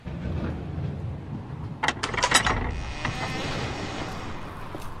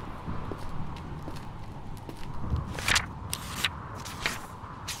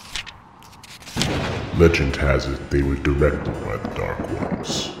Legend has it they were directed by the Dark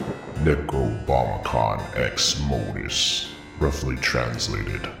Ones. Necronomicon Ex Modus, roughly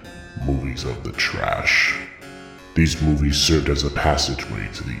translated, movies of the trash. These movies served as a passageway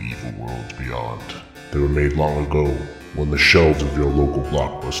to the evil world beyond. They were made long ago, when the shelves of your local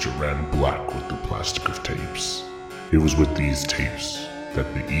Blockbuster ran black with the plastic of tapes. It was with these tapes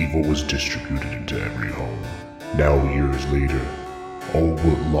that the evil was distributed into every home. Now, years later, all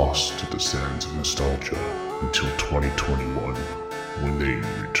but lost to the sands of nostalgia until 2021, when they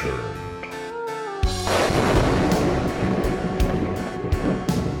returned.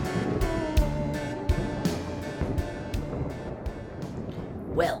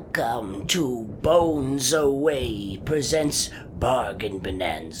 Welcome to Bones Away presents Bargain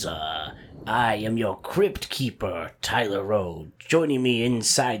Bonanza. I am your crypt keeper, Tyler Rode. Joining me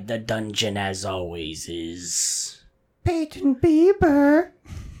inside the dungeon as always is... Peyton Bieber.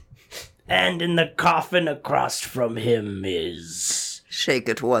 And in the coffin across from him is... Shake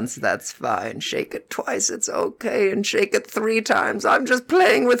it once, that's fine. Shake it twice, it's okay. And shake it 3 times, I'm just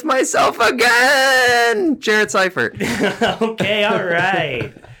playing with myself again! Jared Seifert. Okay,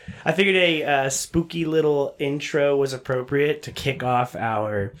 alright. I figured a spooky little intro was appropriate to kick off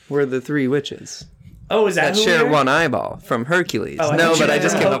our... We're the 3 witches. Oh, is that That who share we are? one eyeball from Hercules. Oh, no, but I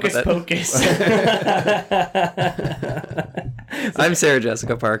just came up with Hocus it. Pocus. I'm Sarah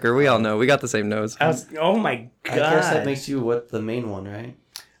Jessica Parker. We all know. We got the same nose. Oh my god. I guess that makes you the main one, right?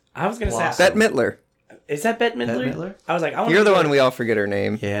 I was gonna say... Bette Midler. Is that Bette Midler? Bette Midler? I was like, I want You're the one we all forget her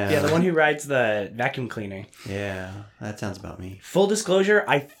name. Yeah. Yeah, the one who rides the vacuum cleaner. Yeah, that sounds about me. Full disclosure,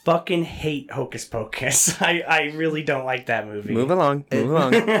 I fucking hate Hocus Pocus. I really don't like that movie. Move along. Move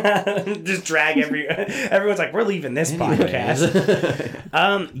along. Just drag everyone's like, we're leaving this podcast.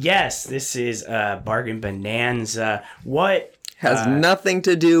 Yes, this is Bargain Bonanza. What Has nothing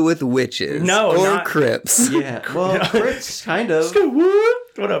to do with witches. No, or not- crypts. Yeah, well, Crits, kind of.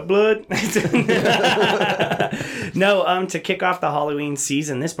 What up, blood? No, to kick off the Halloween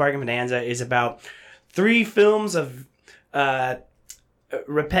season, this Bargain Bonanza is about 3 films of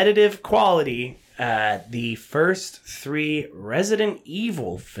repetitive quality. The first 3 Resident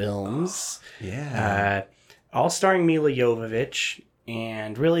Evil films. Yeah. All starring Mila Jovovich.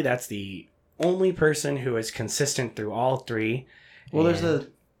 And really, that's the only person who is consistent through all 3. Well, And-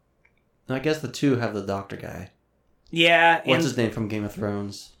 I guess the 2 have the doctor guy. Yeah, What's his name from Game of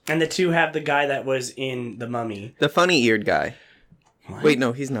Thrones? and the 2 have the guy that was in The Mummy. The funny-eared guy. What? Wait,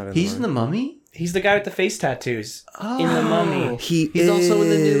 no, he's not in He's the in the Mummy? He's the guy with the face tattoos Oh. in The Mummy. He's also in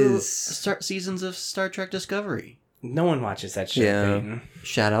the new seasons of Star Trek Discovery. No one watches that shit. Yeah. Peyton.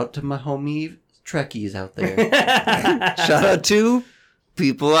 Shout out to my homie Trekkies out there. Shout out to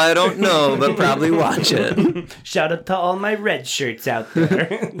people I don't know, but probably watch it. Shout out to all my red shirts out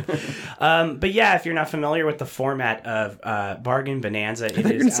there. But yeah, if you're not familiar with the format of Bargain Bonanza, it You're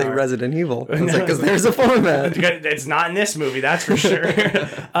going to is say our... Resident Evil. Because there's a format. It's not in this movie, that's for sure.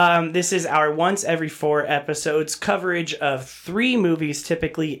 This is our once every 4 episodes coverage of 3 movies,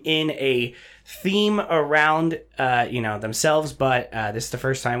 typically in a theme around themselves. But this is the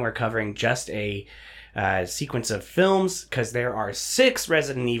first time we're covering just a sequence of films, because there are 6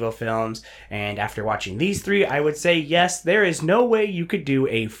 Resident Evil films, and after watching these 3, I would say yes, there is no way you could do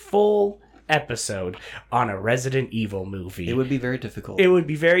a full episode on a Resident Evil movie. It would be very difficult. It would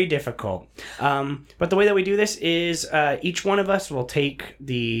be very difficult. But the way that we do this is each one of us will take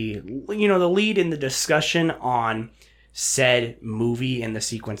the lead in the discussion on said movie in the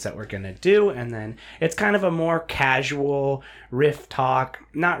sequence that we're going to do. And then it's kind of a more casual riff talk,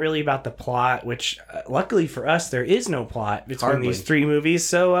 not really about the plot, which luckily for us, there is no plot between Hardly. these 3 movies.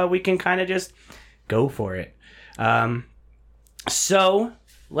 So we can kind of just go for it. So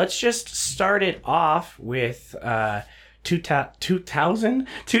let's just start it off with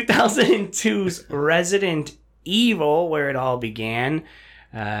 2002's Resident Evil, where it all began.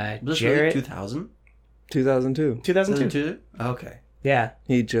 Was this Jarrett, really 2000? 2002. 2002. Okay. Yeah,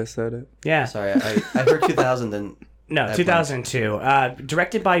 He just said it. yeah. Sorry, I heard 2000 and... No, That 2002.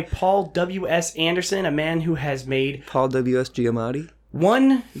 Directed by Paul W.S. Anderson, a man who has made Paul W.S. Giamatti.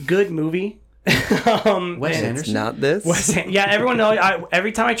 one good movie. Wes and- Anderson? It's not this. Yeah, everyone knows.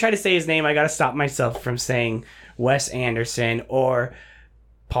 Every time I try to say his name, I got to stop myself from saying Wes Anderson or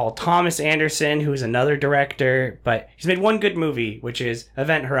Paul Thomas Anderson, who's another director, but he's made one good movie, which is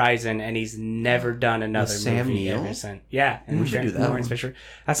Event Horizon, and he's never done another With Sam movie Neill? ever since. Yeah, and We should do that Lawrence one. Fisher.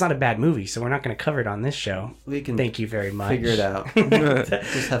 That's not a bad movie, so we're not going to cover it on this show. We can Thank you very much. figure it out.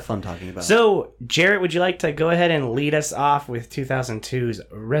 Just have fun talking about it. So, Jarrett, would you like to go ahead and lead us off with 2002's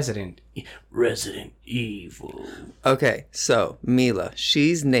Resident Evil? Okay, so Mila,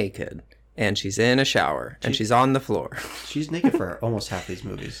 she's naked. and she's in a shower, and she's on the floor. She's naked for almost half these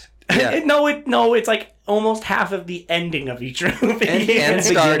movies. Yeah. No, it's like almost half of the ending of each movie. And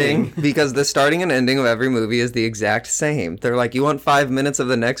starting, because the starting and ending of every movie is the exact same. They're like, you want 5 minutes of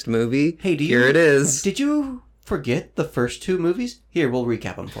the next movie? Hey, Here it is. Did you forget the first 2 movies? Here, we'll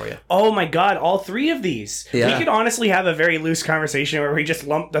recap them for you. Oh my god, all 3 of these. Yeah. We could honestly have a very loose conversation where we just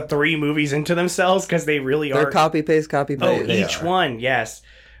lump the 3 movies into themselves because they really They're are. copy paste. Oh, each one, yes.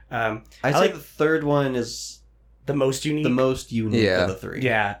 I'd I say like the third one is the most unique. the most unique Yeah. of the 3.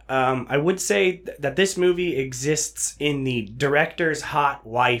 Yeah, I would say that this movie exists in the director's hot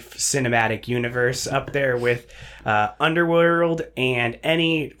wife cinematic universe, up there with Underworld and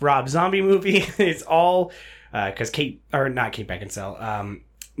any Rob Zombie movie. It's all because not Kate Beckinsale.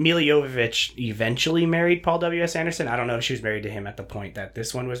 Mila Jovovich eventually married Paul W.S. Anderson. I don't know if she was married to him at the point that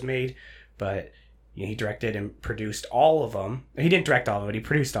this one was made, but he directed and produced all of them. He didn't direct all of them, but he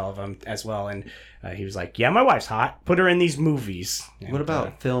produced all of them as well. And he was like, "Yeah, my wife's hot. Put her in these movies." And, What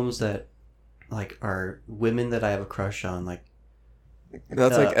about films that like are women that I have a crush on? Like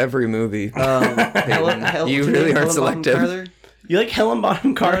That's like every movie. You Helen really are Bonham selective. Carter? you like Helen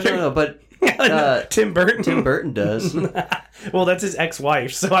Bonham Carter? No, but Tim Burton. Tim Burton does. Well, that's his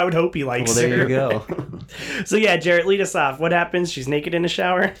ex-wife, so I would hope he likes Well, there her. you go. So yeah, Jarrett, lead us off. What happens? She's naked in the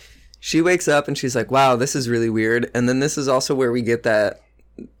shower. She wakes up and she's like, wow, this is really weird. And then this is also where we get the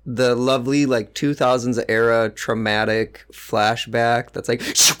lovely like 2000s era traumatic flashback that's like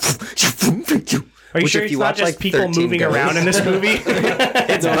Are you which sure if it's you not watch, just like, people 13 moving Ghosts- around in this movie?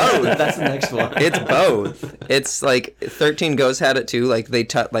 It's both. That's the next one. It's both. It's like 13 Ghosts had it too. Like they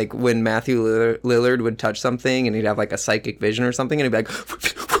like when Matthew Lillard would touch something and he'd have like a psychic vision or something and he'd be like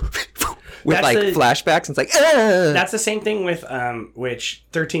with That's like the- flashbacks. And it's like ah! That's the same thing with which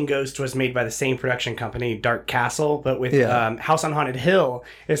 13 Ghosts was made by the same production company, Dark Castle, but with Yeah. House on Haunted Hill,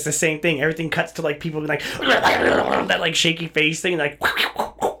 it's the same thing. Everything cuts to like people like that like shaky face thing, like.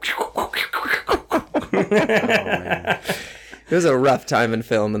 It was a rough time in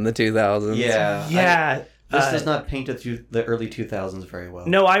film in the 2000s. Yeah. Yeah. This does not paint it through the early 2000s very well.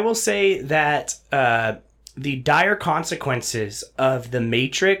 No, I will say that the dire consequences of The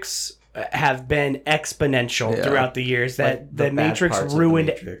Matrix have been exponential Yeah. throughout the years. That Like, the The bad Matrix parts of The ruined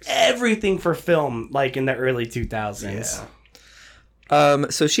Matrix. everything for film, like in the early 2000s. Yeah.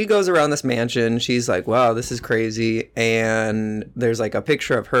 So she goes around this mansion. She's like, wow, this is crazy. And there's like a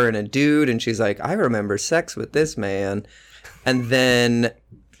picture of her and a dude. And she's like, I remember sex with this man. And then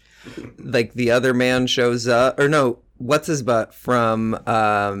like the other man shows up. Or no, what's his butt from,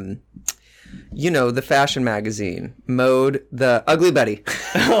 the fashion magazine. Mode, the Ugly Betty.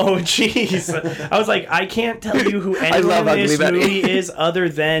 Oh, jeez. I was like, I can't tell you who anyone love in this Ugly Betty. movie is other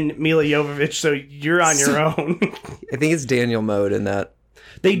than Mila Jovovich, so you're on your own. I think it's Daniel Mode in that.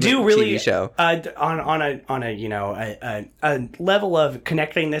 They do really TV show. on a level of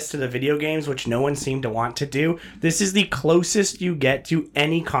connecting this to the video games, which no one seemed to want to do. This is the closest you get to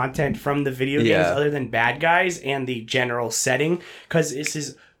any content from the video games Yeah. other than bad guys and the general setting, because this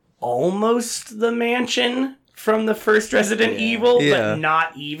is almost the mansion from the first Resident Evil, Yeah. but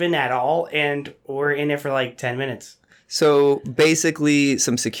not even at all. And we're in it for like 10 minutes. So basically,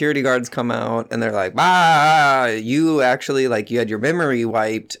 some security guards come out and they're like, "Ah, you actually like you had your memory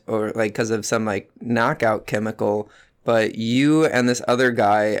wiped or like because of some like knockout chemical, but you and this other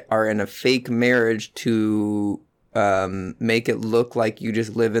guy are in a fake marriage to make it look like you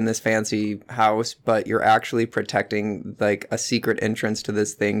just live in this fancy house, but you're actually protecting like a secret entrance to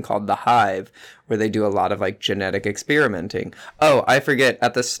this thing called the Hive, where they do a lot of like genetic experimenting." Oh, I forget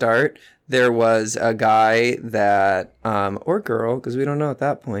at the start. There was a guy that, or girl, because we don't know at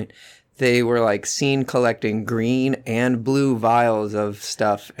that point, they were like seen collecting green and blue vials of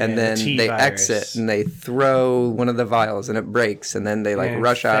stuff, and Yeah, then the they T-virus. exit and they throw one of the vials and it breaks, and then they like It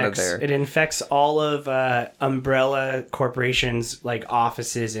rush out of infects- there. It infects all of Umbrella Corporation's like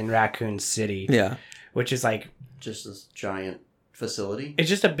offices in Raccoon City. Yeah. Which is like, Just this giant facility. it's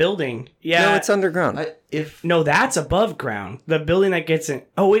just a building. Yeah. No, it's underground. No, that's above ground. The building that gets in.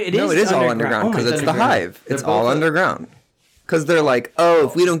 Oh, it is. No, it is all underground Oh my because it's the underground. Hive. They're It's all both- underground. Because they're like, oh,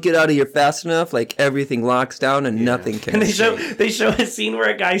 if we don't get out of here fast enough, like everything locks down and nothing can. And escape. they show a scene where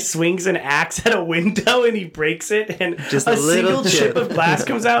a guy swings an axe at a window and he breaks it, and Just a a little single chip chip. of glass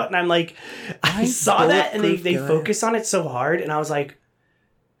comes out, and I'm like, I saw that, and they bulletproof glass. focus on it so hard, and I was like,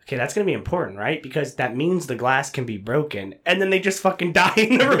 okay, that's gonna be important, right? Because that means the glass can be broken, and then they just fucking die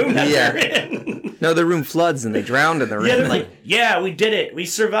in the room that Yeah. they're in. No, the room floods and they drowned in the room. Yeah, they're like, yeah, we did it. We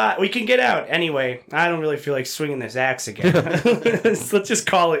survived. We can get out. Anyway, I don't really feel like swinging this axe again. Let's just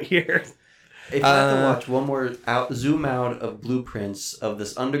call it here. If I have to watch one more zoom out of blueprints of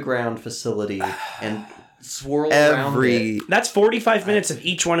this underground facility and swirl around it. That's 45 minutes of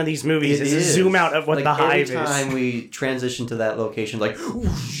each one of these movies. Is a zoom out of what like the hive is. Every time we transition to that location, like,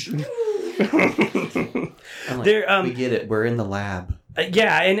 whoosh. I'm like, we get it. We're in the lab.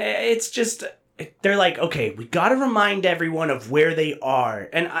 Yeah, and it's just... They're like, okay, we got to remind everyone of where they are.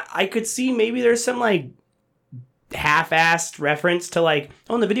 And I could see maybe there's some, like, half-assed reference to, like,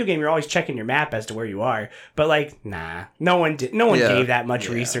 oh, in the video game, you're always checking your map as to where you are. But, like, nah. No one gave that much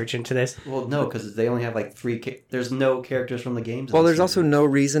research into this. Well, no, because they only have, like, there's no characters from the games. Well, there's also no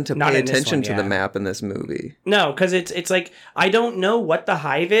reason to pay attention to the map in this movie. No, because it's like, I don't know what the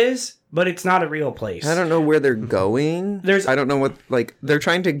hive is, but it's not a real place. I don't know where they're going. I don't know what, like, they're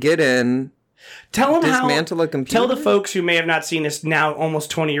trying to get in... Tell them dismantle a computer. Tell the folks who may have not seen this now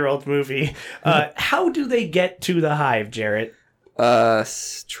almost 20-year-old movie. How do they get to the hive, Jarrett?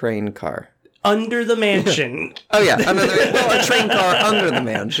 Train car under the mansion. Oh yeah, a train car under the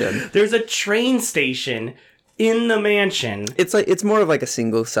mansion. There's a train station in the mansion. It's more of like a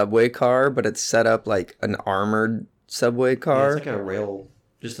single subway car, but it's set up like an armored subway car. Yeah, it's like a rail,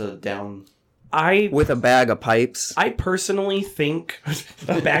 just a down. With a bag of pipes. I personally think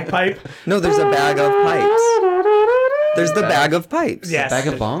a bagpipe. No, there's a bag of pipes. There's the bag of pipes. Yes. The bag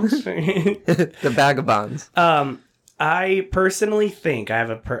of bombs? The bag of bonds. I personally think I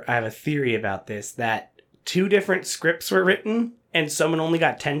have a theory about this, that 2 different scripts were written and someone only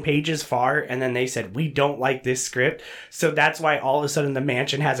got 10 pages far, and then they said, we don't like this script. So that's why all of a sudden the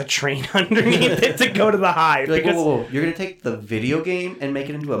mansion has a train underneath it to go to the hive. You're like, whoa. You're going to take the video game and make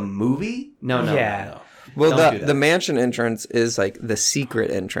it into a movie? No. Well, the mansion entrance is like the secret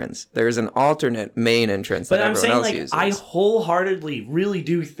entrance. There's an alternate main entrance that everyone else uses. I wholeheartedly really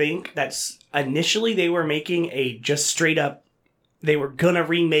do think that initially they were making a just straight up, they were going to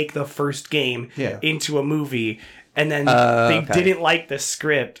remake the first game into a movie. And then they didn't like the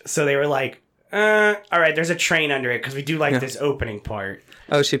script, so they were like, all right, there's a train under it, because we do like this opening part.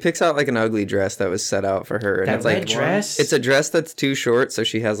 Oh, she picks out like an ugly dress that was set out for her. And it's red like, dress? It's a dress that's too short, so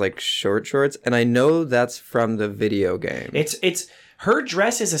she has like short shorts. And I know that's from the video game. It's her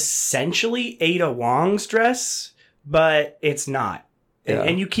dress is essentially Ada Wong's dress, but it's not. Yeah.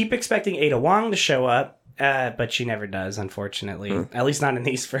 And you keep expecting Ada Wong to show up, but she never does, unfortunately. At least not in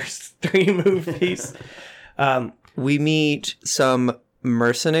these first 3 movies. We meet some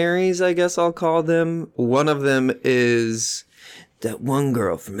mercenaries, I guess I'll call them. One of them is that one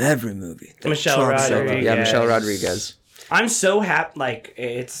girl from every movie. Michelle Rodriguez. Yeah, Michelle Rodriguez. I'm so happy. Like,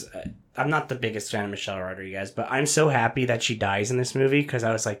 I'm not the biggest fan of Michelle Rodriguez, but I'm so happy that she dies in this movie, because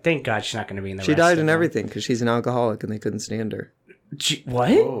I was like, thank God she's not going to be in the rest She died of in them. everything because she's an alcoholic and they couldn't stand her.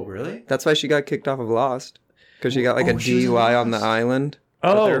 What? Oh, really? That's why she got kicked off of Lost. Because she got like a DUI on the island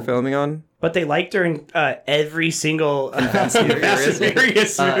that they were filming on. But they liked her in every single Fast and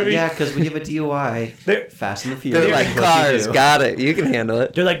Furious movie. Yeah, because when you have a DUI, Fast and the Furious. They're like, cars, got it. You can handle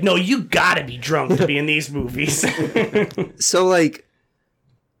it. They're like, no, you gotta be drunk to be in these movies. So, like,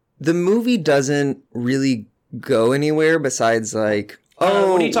 the movie doesn't really go anywhere besides, like, what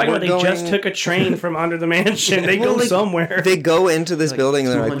are you talking about? They just took a train from under the mansion. They go somewhere. They go into this building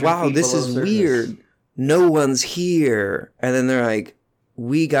and they're like, wow, this is weird. No one's here. And then they're like,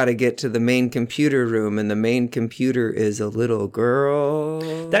 we got to get to the main computer room, and the main computer is a little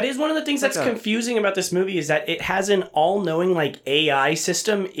girl. That is one of the things that's confusing about this movie, is that it has an all-knowing, like, AI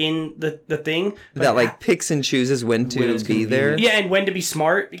system in the thing. That, like, picks and chooses when to be there. Yeah, and when to be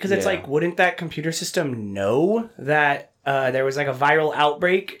smart, because it's like, wouldn't that computer system know that there was, like, a viral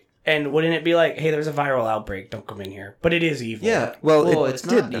outbreak? And wouldn't it be like, hey, there's a viral outbreak, don't come in here. But it is evil. Yeah, well it's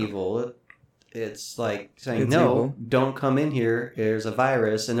not evil. It's like saying, no, don't come in here. There's a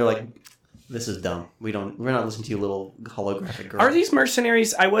virus. And they're like, this is dumb. We're not listening to you, little holographic girl. Are these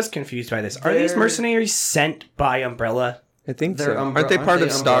mercenaries, I was confused by this. Are these mercenaries sent by Umbrella? I think so. Aren't they part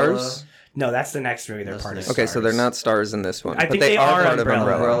of Stars? No, that's the next movie. They're part of Stars. Okay, so they're not Stars in this one. I think they are part Umbrella.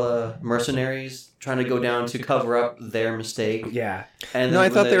 of Umbrella mercenaries trying to go down to cover up their mistake. Yeah. And no, I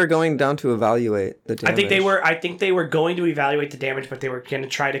thought they were going down to evaluate the damage. I think they were going to evaluate the damage, but they were going to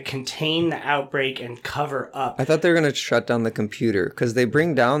try to contain the outbreak and cover up. I thought they were going to shut down the computer, because they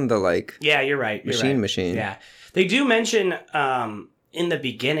bring down the, like... Yeah, you're right. Machine. Yeah. They do mention in the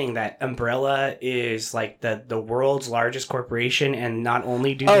beginning that Umbrella is, like, the world's largest corporation, and not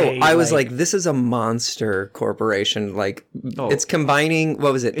only do they... I was like, this is a monster corporation. Like, it's combining...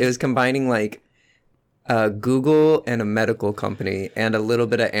 What was it? It was combining, like... Google and a medical company and a little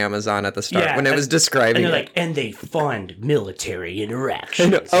bit of Amazon at the start when it was describing and they're it. like, and they fund military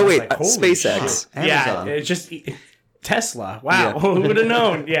interactions. Oh wait, like, SpaceX. Yeah, it's just Tesla. Wow. Who would have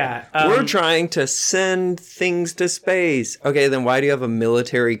known? Yeah. We're trying to send things to space. Okay, then why do you have a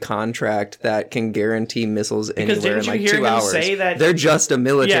military contract that can guarantee missiles anywhere in like 2 hours? Say that they're just a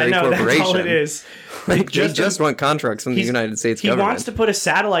military corporation. That's all it is. They just want contracts from the United States government. He wants to put a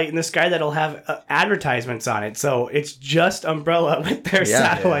satellite in the sky that'll have advertisements on it. So it's just Umbrella with their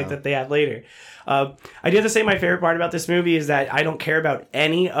satellite that they have later. I do have to say my favorite part about this movie is that I don't care about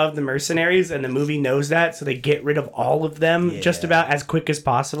any of the mercenaries, and the movie knows that, so they get rid of all of them just about as quick as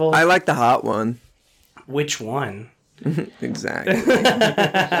possible. I like the hot one. Which one? Exactly.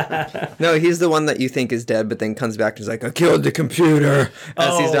 No, he's the one that you think is dead, but then comes back and is like, I killed the computer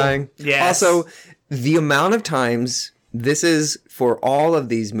as he's dying. Yes. Also, the amount of times, this is for all of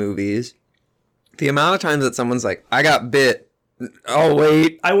these movies, the amount of times that someone's like, I got bit. Oh,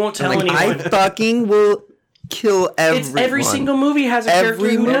 wait. I won't tell anyone. I fucking will kill everyone. Every single movie has a character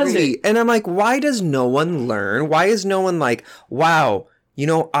who does it. And I'm like, why does no one learn? Why is no one like, wow, you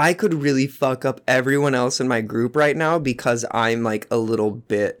know, I could really fuck up everyone else in my group right now because I'm like a little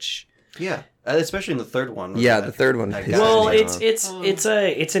bitch. Yeah. Especially in the third one. Yeah, the third one. Well, it's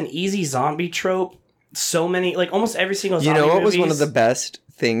an easy zombie trope. So many, like almost every single zombie movie. You know what movies, was one of the best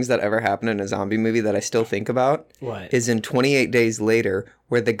things that ever happened in a zombie movie that I still think about? What? Is in 28 Days Later,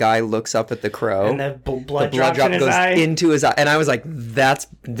 where the guy looks up at the crow. And the blood drop in his eye. Into his eye. And I was like,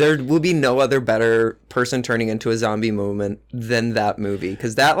 there will be no other better person turning into a zombie moment than that movie.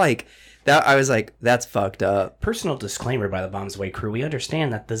 Because I was like, that's fucked up. Personal disclaimer by the Bombs Away crew. We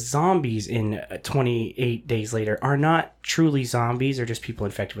understand that the zombies in 28 Days Later are not truly zombies or just people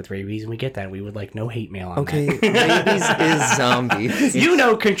infected with rabies. And we get that. We would like no hate mail on that. Rabies is zombies. You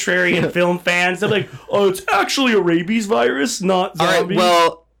know, contrarian film fans. They're like, oh, it's actually a rabies virus, not zombies. All right,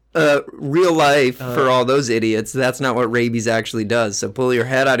 well, real life for all those idiots, that's not what rabies actually does. So pull your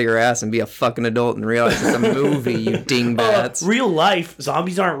head out of your ass and be a fucking adult and realize it's a movie, you dingbats. Real life,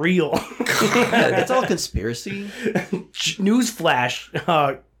 zombies aren't real. It's all conspiracy.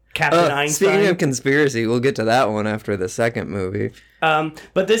 Newsflash, Captain Einstein. Speaking of conspiracy, we'll get to that one after the second movie.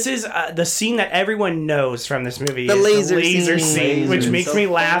 But this is the scene that everyone knows from this movie. The laser scene, which makes me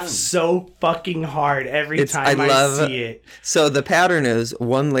laugh so fucking hard every time I see it. So the pattern is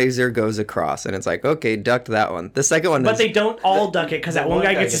one laser goes across, and it's like, okay, ducked that one. The second one, but they don't all duck it because that one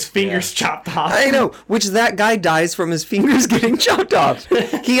guy gets his fingers chopped off. I know, which that guy dies from his fingers getting chopped off.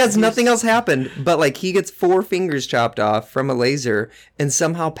 He has nothing else happen, but like he gets 4 fingers chopped off from a laser and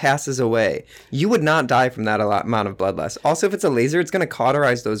somehow passes away. You would not die from that amount of blood loss. Also, if it's a laser, it's going to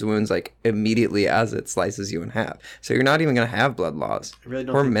cauterize those wounds like immediately as it slices you in half. So you're not even going to have blood loss. I really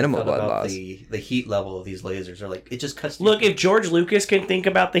don't or think minimal blood about loss. The heat level of these lasers are like, it just cuts. Look, if George Lucas can think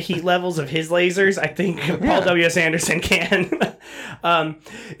about the heat levels of his lasers, I think Paul W.S. Anderson can.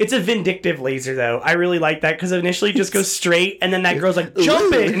 It's a vindictive laser, though. I really like that because initially it just goes straight, and then that girl's like,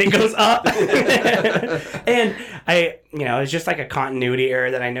 jump it, and it goes up. And it's just like a continuity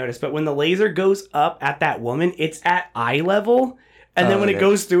error that I noticed. But when the laser goes up at that woman, it's at eye level. And then when it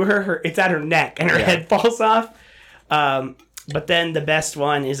goes through her, it's at her neck, and her head falls off. But then the best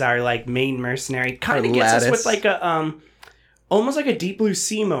one is our like main mercenary. Kind of gets us with like a almost like a Deep Blue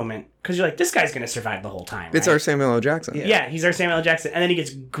Sea moment, because you're like, this guy's gonna survive the whole time. Right? It's our Samuel L. Jackson. Yeah, he's our Samuel L. Jackson, and then he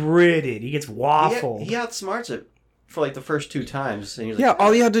gets gritted. He gets waffled. He outsmarts it for like the first 2 times. And Yeah,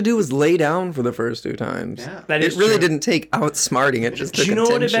 all you had to do was lay down for the first 2 times. Yeah. That is it really true. didn't take outsmarting it. Just Do took you know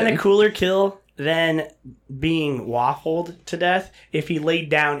what would have been a attention. cooler kill than being waffled to death? If he laid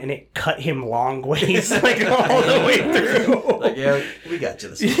down and it cut him long ways, like all the way through. Like, yeah, we got you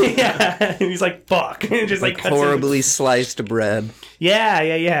this. Yeah, and he's like, "Fuck!" And just like cuts horribly him. sliced bread.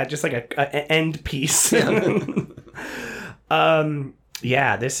 Yeah, just like a end piece.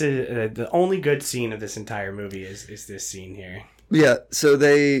 Yeah, this is the only good scene of this entire movie is this scene here. Yeah, so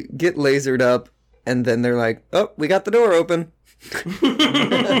they get lasered up, and then they're like, "Oh, we got the door open."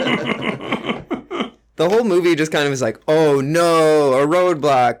 The whole movie just kind of is like, "Oh no, a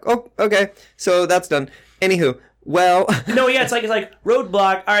roadblock." Oh, okay, so that's done. Anywho, well, No, yeah, it's like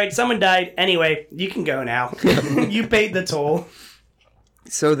roadblock. All right, someone died. Anyway, you can go now. You paid the toll.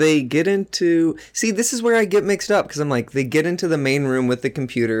 so they get into. See, this is where I get mixed up because I'm like, they get into the main room with the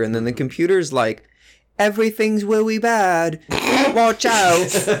computer, and then the computer's like, "Everything's really bad. Watch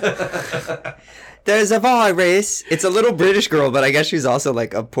out." There's a virus. It's a little British girl, but I guess she's also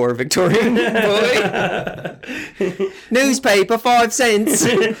like a poor Victorian boy. Newspaper, 5 cents.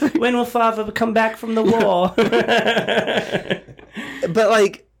 When will father come back from the war? But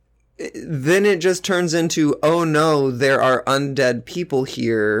like, then it just turns into, oh no, there are undead people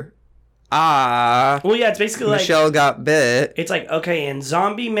here. Well, yeah, it's basically Michelle got bit. it's like, okay, and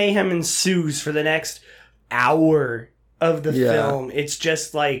zombie mayhem ensues for the next hour of the Yeah. film. It's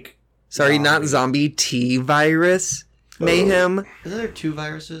just like Sorry, not zombie T virus mayhem. Isn't there 2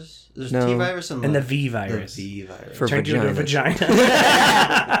 viruses? There's No. T virus and the the V virus. V virus. For Turned you into a vagina.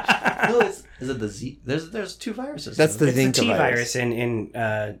 vagina. No, is it the Z? There's 2 viruses. That's the It's the Zinka T virus. virus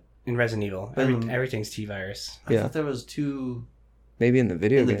in Resident Evil. Everything's T virus. I Yeah. thought there was 2 Maybe in the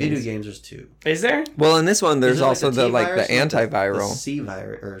video in the games. video games. There's 2. Is there? Well, in this one, there's Is it also the T like virus the or antiviral. the C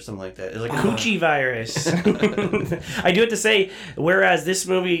virus or something like that. It's like Coochie virus. I do have to say, whereas this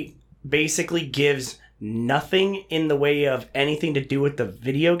movie basically gives nothing in the way of anything to do with the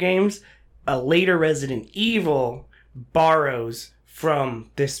video games, a later Resident Evil borrows from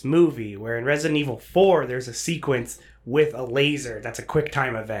this movie, where in Resident Evil 4, there's a sequence with a laser that's a quick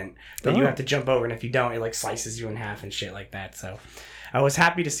time event that you have to jump over, and if you don't, it like slices you in half and shit like that. So I was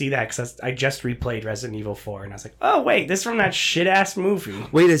happy to see that because I just replayed Resident Evil 4, and I was like, oh wait, this is from that shit-ass movie.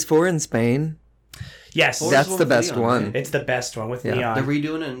 Wait, is 4 in Spain? Yes, Or- That's one the with best Leon, one. right? it's the best one with Yeah. Neon. they're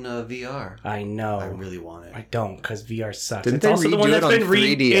redoing it in VR. I know. I really want it. I don't, because VR sucks. Didn't it's they also the redo one it that's on been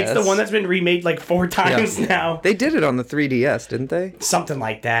 3DS? It's the one that's been remade like 4 times now. They did it on the 3DS, didn't they? Something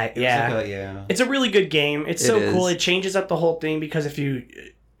like that. Yeah. It's like yeah. It's a really good game. It's It so is. cool. It changes up the whole thing because if you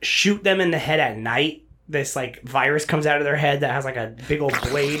shoot them in the head at night, this like virus comes out of their head that has like a big old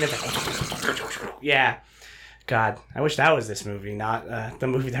blade. It's like, yeah. God, I wish that was this movie, not the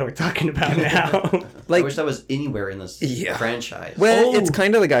movie that we're talking about now. Like- I wish that was anywhere in this Yeah. franchise. Well, Oh. it's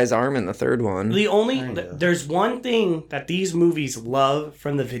kind of the guy's arm in the third one. The only Kinda. there's one thing that these movies love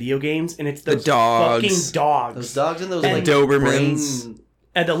from the video games, and it's those dogs. fucking dogs. Those dogs and those And like Dobermans. brain-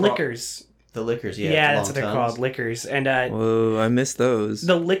 And the lickers. the lickers. Yeah, Yeah, long that's what they're tongues. called, lickers. And Whoa, I missed those.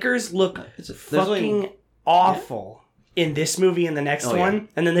 the lickers look There's fucking only- awful in this movie and the next Oh, yeah. one,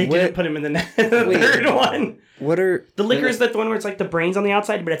 and then they What- didn't put him in the third one. What are... The lickers, that's the one where it's like the brains on the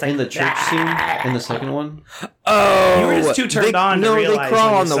outside, but it's like in the church scene in the second one. Oh! You were just too turned on to No, they realize crawl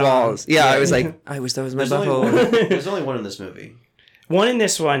when you on the saw walls. them. Yeah, Yeah. I was like, I wish that was my There's only, butthole. one, there's only one in this movie. One in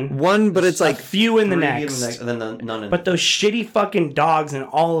this one, One, but it's a like... few in the 3 next. and then none in. But those shitty fucking dogs in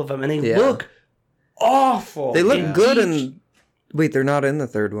all of them, and they Yeah. look awful. They look in good each- and... Wait, they're not in the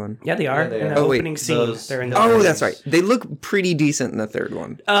third one. Yeah, they are. Yeah, they in are. the Oh, wait. opening scene, Those- they're in the Oh, openings. that's right. They look pretty decent in the third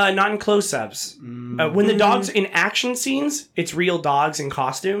one. Not in close-ups. When the dogs in action scenes, it's real dogs in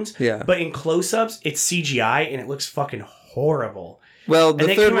costumes. Yeah. But in close-ups, it's CGI, and it looks fucking horrible. Well, And the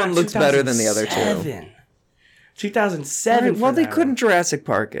they third came out one in looks better than the other two. 2007. Alright, well, for they that couldn't one. Jurassic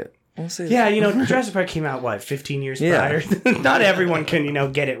Park it. We'll say Yeah, you know, Jurassic Park came out, 15 years Yeah. prior? Not everyone can,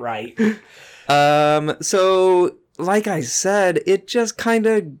 get it right. So, like I said, it just kind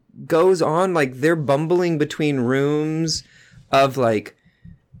of goes on. Like, they're bumbling between rooms of, like,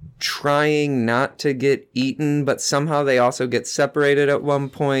 trying not to get eaten, but somehow they also get separated at one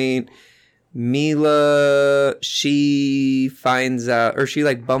point. Mila, she finds out, or she,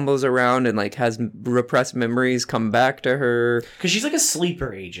 like, bumbles around and, like, has repressed memories come back to her. Because she's like a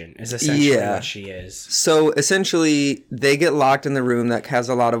sleeper agent, is essentially Yeah. what she is. So essentially, they get locked in the room that has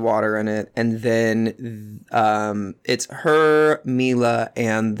a lot of water in it, and then it's her, Mila,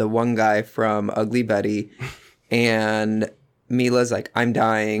 and the one guy from Ugly Betty, and Mila's like, I'm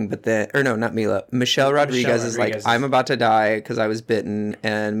dying, but then, or no, not Mila, Michelle Rodriguez is like, Rodriguez. I'm about to die because I was bitten,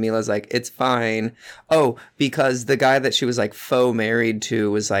 and Mila's like, it's fine. Oh, because the guy that she was like faux married to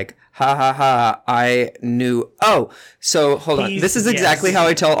was like, ha ha ha, I knew. Oh, so hold on. He's- This is exactly yes. how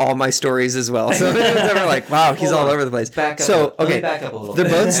I tell all my stories as well. So if anyone's ever like, wow, he's Hold all on. over the place. Back up. So, Let me okay, back up a little they're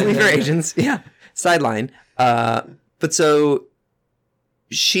bit. both sleeper agents. Yeah, sideline. But so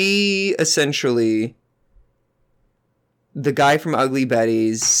she essentially, the guy from Ugly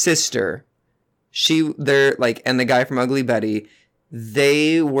Betty's sister, they're like, and the guy from Ugly Betty,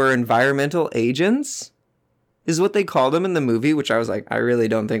 they were environmental agents, is what they called them in the movie, which I was like, I really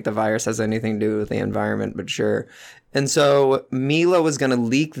don't think the virus has anything to do with the environment, but sure. And so Mila was going to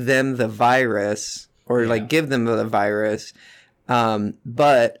leak them the virus, or like give them the virus.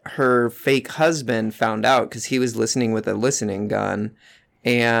 But her fake husband found out because he was listening with a listening gun,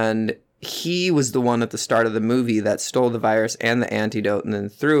 and he was the one at the start of the movie that stole the virus and the antidote and then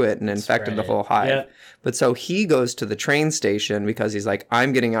threw it and infected the right. whole hive. Yeah. But so he goes to the train station because he's like,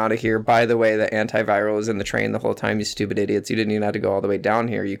 I'm getting out of here. By the way, the antiviral was in the train the whole time, you stupid idiots. You didn't even have to go all the way down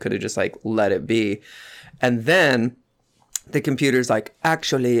here. You could have just like let it be. And then the computer's like,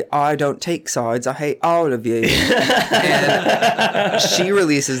 actually, I don't take sides. I hate all of you. And she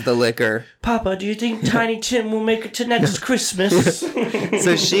releases the liquor. Papa, do you think Tiny Tim will make it to next Christmas?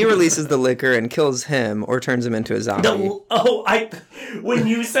 So she releases the liquor and kills him or turns him into a zombie. When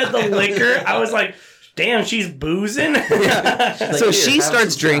you said the liquor, I was like, damn, she's boozing? So "Here, she have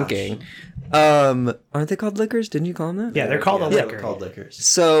starts some drinking. Aren't they called liquors? Didn't you call them that? Yeah, they're called a They're liquor. called liquors.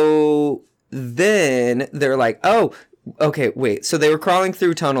 So then they're like, oh, okay, wait. So they were crawling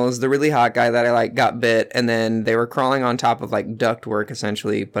through tunnels. The really hot guy that I like got bit, and then they were crawling on top of like ductwork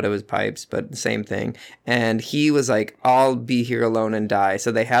essentially, but it was pipes, but the same thing. And he was like, I'll be here alone and die.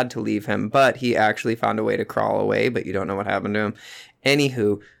 So they had to leave him, but he actually found a way to crawl away, but you don't know what happened to him.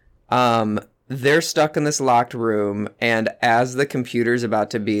 Anywho, they're stuck in this locked room, and as the computer's about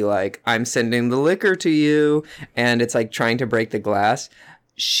to be like, I'm sending the liquor to you, and it's like trying to break the glass,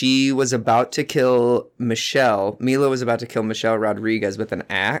 she was about to kill Mila was about to kill Michelle Rodriguez with an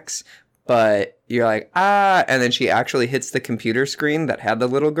axe, but you're like, and then she actually hits the computer screen that had the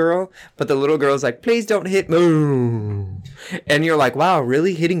little girl, but the little girl's like, please don't hit me. And you're like, wow,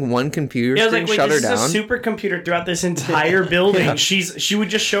 really? Hitting one computer Yeah, I was screen like, wait, shut her this down? is a supercomputer throughout this entire building. She would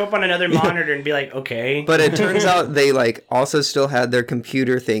just show up on another monitor and be like, okay. But it turns out they like also still had their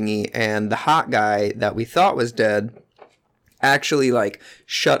computer thingy, and the hot guy that we thought was dead actually like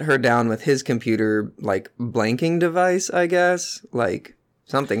shut her down with his computer like blanking device, I guess. Like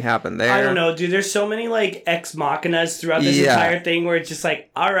something happened there. I don't know, dude. There's so many like ex machinas throughout this entire thing where it's just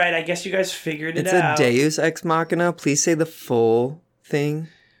like, all right, I guess you guys figured it out. It's a Deus Ex Machina. Please say the full thing.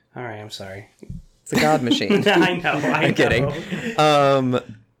 All right, I'm sorry. It's a god machine. I know. I'm kidding.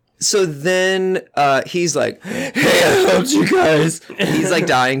 So then he's like, hey, I helped you guys. He's like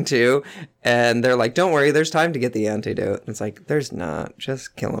dying too. And they're like, don't worry, there's time to get the antidote. And it's like, there's not.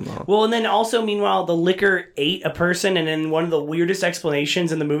 Just kill them all. Well, and then also, meanwhile, the liquor ate a person, and then one of the weirdest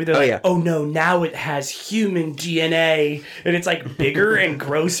explanations in the movie, they're like, oh no, now it has human DNA. And it's like bigger and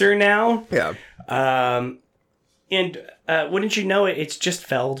grosser now. Yeah. And wouldn't you know it, it's just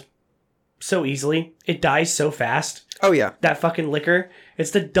Feld so easily. It dies so fast. Oh, yeah. That fucking liquor.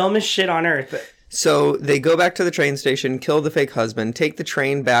 It's the dumbest shit on earth. So they go back to the train station, kill the fake husband, take the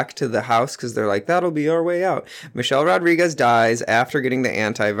train back to the house because they're like, that'll be our way out. Michelle Rodriguez dies after getting the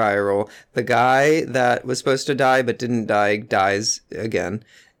antiviral. The guy that was supposed to die but didn't die dies again.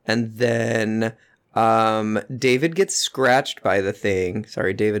 And then David gets scratched by the thing.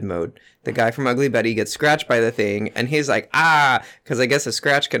 Sorry, David Mode. The guy from Ugly Betty gets scratched by the thing, and he's like, because I guess a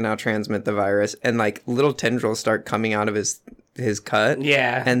scratch can now transmit the virus, and like little tendrils start coming out of his cut.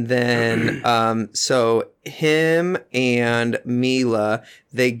 Yeah. And then so him and Mila,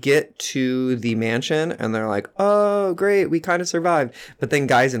 they get to the mansion and they're like, oh great, we kind of survived. But then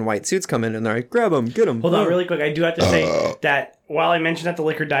guys in white suits come in and they're like, grab him, get him. Hold on really quick. I do have to say that while I mentioned that the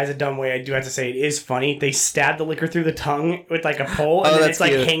liquor dies a dumb way, I do have to say it is funny. They stab the liquor through the tongue with like a pole, and then it's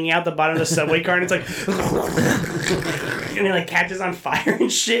like hanging out the bottom of the subway car, and it's like and it like catches on fire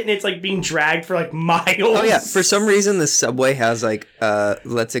and shit, and it's like being dragged for like miles. Oh yeah, for some reason the subway has like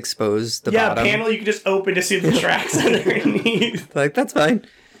let's expose the bottom. Yeah, panel you can just open to see the tracks underneath. Like, that's fine.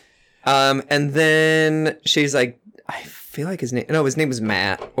 And then she's like, I feel like his name was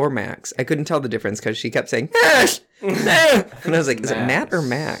Matt or Max. I couldn't tell the difference because she kept saying, and I was like, is it Matt or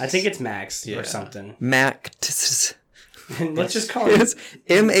Max? I think it's Max or something. Max. Let's just call it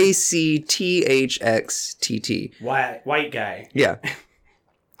MACTHXTT. White guy. Yeah.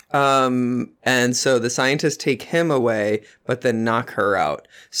 And so the scientists take him away, but then knock her out.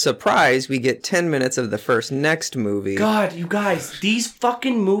 Surprise, we get 10 minutes of the next movie. God, you guys, these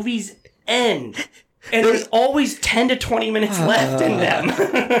fucking movies end. And there's always 10 to 20 minutes left in them.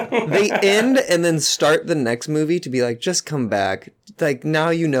 They end and then start the next movie to be like, just come back. Like, now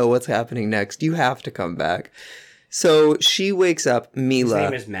you know what's happening next. You have to come back. So she wakes up, Mila.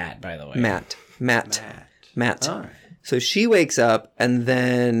 His name is Matt, by the way. Matt. All right. So she wakes up and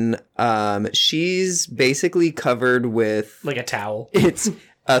then she's basically covered with... Like a towel. It's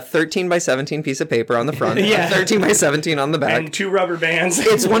a 13 by 17 piece of paper on the front, Yeah. a 13 by 17 on the back. And 2 rubber bands.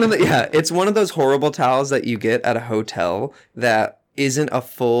 It's one of those horrible towels that you get at a hotel that isn't a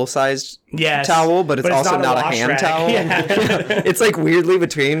full-sized towel, but it's also not a hand towel. Yeah. It's like weirdly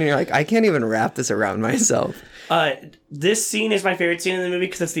between, and you're like, I can't even wrap this around myself. This scene is my favorite scene in the movie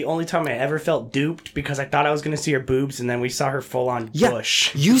because it's the only time I ever felt duped because I thought I was going to see her boobs and then we saw her full-on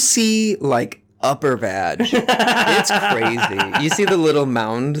bush. You see, like, upper vag. It's crazy. You see the little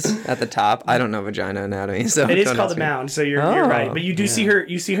mounds at the top. I don't know vagina anatomy, so it is called a mound, so you're right. But you do see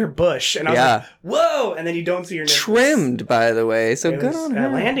her bush, and I was like, whoa! And then you don't see her nipples. Trimmed, by the way, so it good was on her. A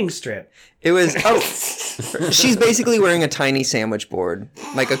landing strip. It was she's basically wearing a tiny sandwich board,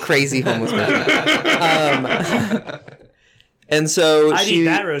 like a crazy homeless man. And so I'd eat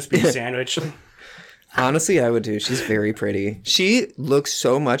that roast beef sandwich. Honestly, I would too. She's very pretty. She looks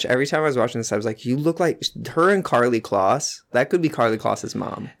so much. Every time I was watching this, I was like, you look like her and Carly Kloss. That could be Carly Kloss's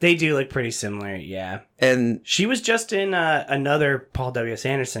mom. They do look pretty similar, yeah. And she was just in another Paul W.S.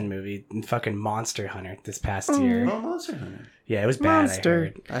 Anderson movie, fucking Monster Hunter, this past year. Oh, Monster Hunter. Yeah, it was bad,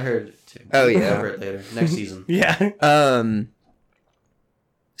 I heard it too. Oh, yeah. We'll cover it later. Next season. Yeah.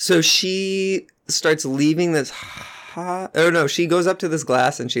 So she starts leaving this she goes up to this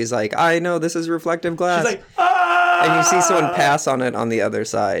glass and she's like, I know this is reflective glass. She's like, ah! And you see someone pass on it on the other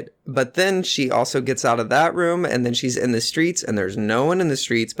side. But then she also gets out of that room and then she's in the streets and there's no one in the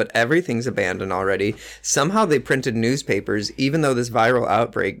streets, but everything's abandoned already. Somehow they printed newspapers, even though this viral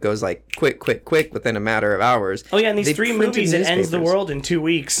outbreak goes like quick within a matter of hours. Oh yeah, in these 3 movies it ends the world in 2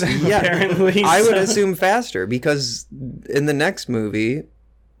 weeks, apparently. I would assume faster because in the next movie,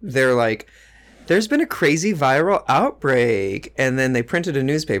 they're like, there's been a crazy viral outbreak. And then they printed a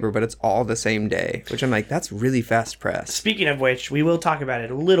newspaper, but it's all the same day, which I'm like, that's really fast press. Speaking of which, we will talk about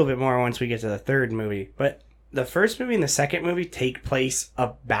it a little bit more once we get to the third movie. But the first movie and the second movie take place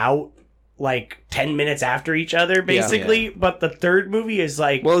about like 10 minutes after each other, basically. Yeah. But the third movie is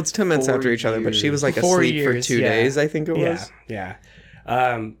like... Well, it's 10 minutes after each other, but she was like asleep for 2 days, I think it was. Yeah.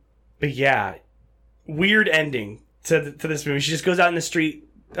 But yeah, weird ending to this movie. She just goes out in the street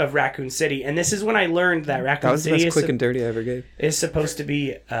of Raccoon City, and this is when I learned that Raccoon City the best quick and dirty I ever gave. Is supposed to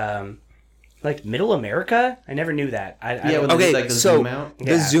be like Middle America. I never knew that. Zoom out.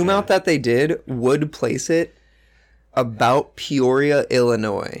 The zoom out that they did would place it about Peoria,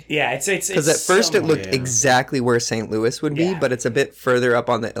 Illinois. Yeah, it's because at first it looked exactly where St. Louis would be, but it's a bit further up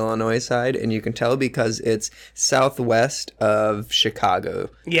on the Illinois side, and you can tell because it's southwest of Chicago.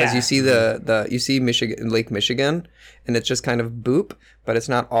 Yeah, because you see you see Lake Michigan, and it's just kind of boop, but it's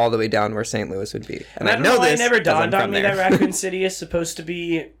not all the way down where St. Louis would be. And I know this. It never dawned on me that Raccoon City is supposed to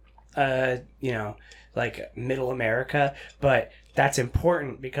be, like Middle America, but that's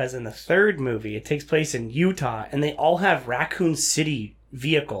important because in the third movie, it takes place in Utah, and they all have Raccoon City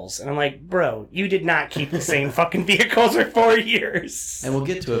vehicles. And I'm like, bro, you did not keep the same fucking vehicles for 4 years. And we'll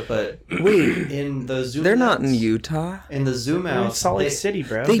get to it, but wait, in the zoom they're not in Utah. In the zoom out, Salt Lake City,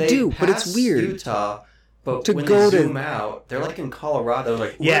 bro. They do, but it's weird. Utah. But when they zoom out, they're like in Colorado,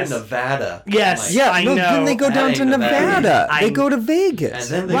 like we're in Nevada. Yes, like, I know. Then they go down to Nevada. They go to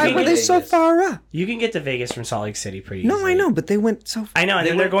Vegas. Why were they so far up? You can get to Vegas from Salt Lake City pretty easily. No, I know, but they went so far. I know, and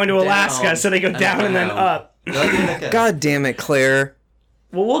then they're going to Alaska, so they go down and then up. God damn it, Claire.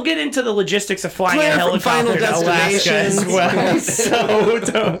 Well, we'll get into the logistics of flying a helicopter to Alaska as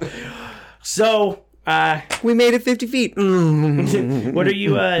well. So we made it 50 feet. Where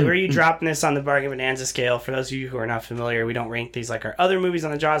are you dropping this on the Bargain Bonanza scale? For those of you who are not familiar, we don't rank these like our other movies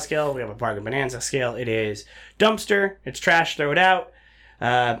on the Jaws scale. We have a Bargain Bonanza scale. It is dumpster, it's trash, throw it out.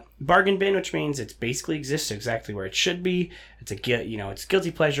 Bargain bin, which means it basically exists exactly where it should be. It's it's guilty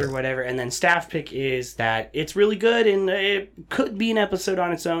pleasure or whatever. And then staff pick is that it's really good and it could be an episode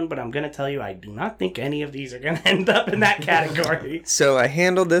on its own, but I'm going to tell you, I do not think any of these are going to end up in that category. So I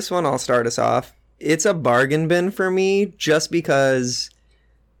handled this one. I'll start us off. It's a bargain bin for me just because,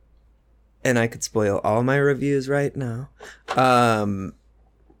 and I could spoil all my reviews right now.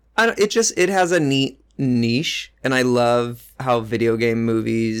 It has a neat niche, and I love how video game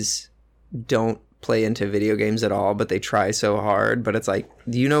movies don't play into video games at all, but they try so hard. But it's like,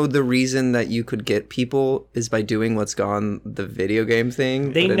 the reason that you could get people is by doing what's gone the video game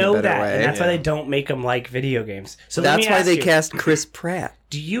thing. They know that, and that's why they don't make them like video games. So that's why they cast Chris Pratt.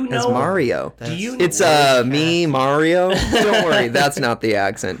 Do you know as Mario? It's me, Mario. Don't worry, that's not the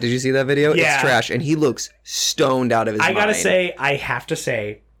accent. Did you see that video? Yeah. It's trash, and he looks stoned out of his mind. I have to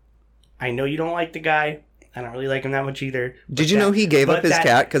say, I know you don't like the guy. I don't really like him that much either. Did you know he gave up his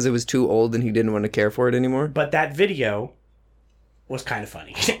cat because it was too old and he didn't want to care for it anymore? But that video was kind of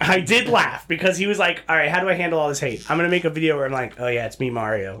funny. I did laugh because he was like, all right, how do I handle all this hate? I'm going to make a video where I'm like, oh yeah, it's me,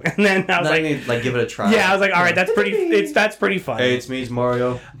 Mario. And then I was like, give it a try. Yeah, I was like, all right, that's pretty funny. Hey, it's me, it's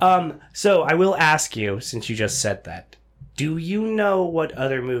Mario. So I will ask you, since you just said that, do you know what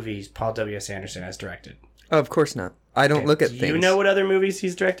other movies Paul W.S. Anderson has directed? Oh, of course not. I don't look at things. Do you know what other movies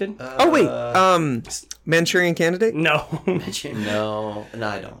he's directed? Manchurian Candidate? No. No,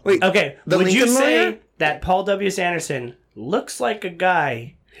 I don't. Wait, okay, would you say that Paul W.S. Anderson looks like a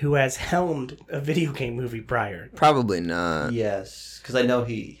guy who has helmed a video game movie prior? Probably not. Yes, because I know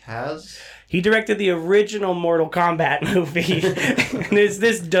he has. He directed the original Mortal Kombat movie.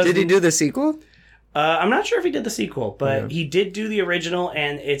 Did he do the sequel? I'm not sure if he did the sequel, but he did do the original,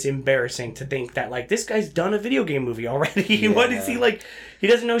 and it's embarrassing to think that, like, this guy's done a video game movie already. Yeah. What is he, like, he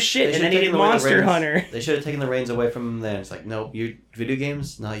doesn't know shit, and then he did Monster Hunter. They should have taken the reins away from him then. It's like, nope, you video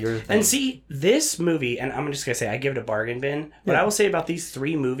games, not your thing. And see, this movie, and I'm just going to say, I give it a bargain bin, but I will say about these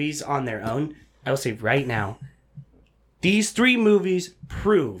 3 movies on their own, I will say right now, these 3 movies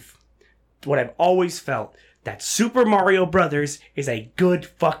prove what I've always felt, that Super Mario Brothers is a good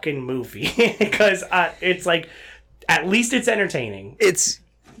fucking movie. Because it's like, at least it's entertaining.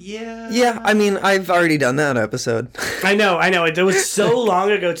 Yeah, I mean, I've already done that episode. I know. It was so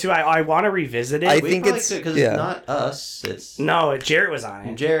long ago, too. I want to revisit it. I think it's... Because it's not us. It's... No, Jarrett was on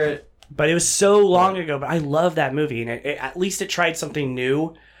it. Jarrett. But it was so long ago. But I love that movie. And at least it tried something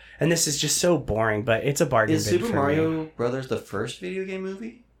new. And this is just so boring. But it's a bargain bin Is Super for Mario me. Brothers the first video game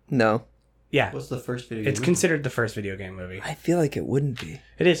movie? No. Yeah. What's the first video game It's movie? considered the first video game movie. I feel like it wouldn't be.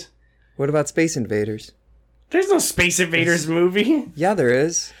 It is. What about Space Invaders? There's no Space Invaders movie. Yeah, there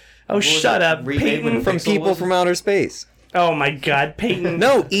is. Oh, shut up. Remade when Peyton. From Pixel People was- from Outer Space. Oh, my God. Peyton.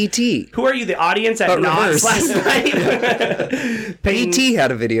 No, E.T. Who are you, the audience at But Knott's reverse. last night? Peyton. E.T.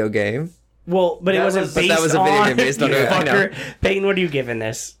 had a video game. Well, but it That wasn't was- based but that was a video on... game based on you it, I know. fucker. Peyton, what are you giving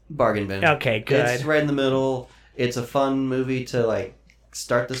this? Bargain bin. Okay, good. It's right in the middle. It's a fun movie to, like,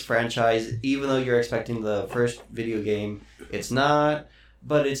 start this franchise, even though you're expecting the first video game. It's not,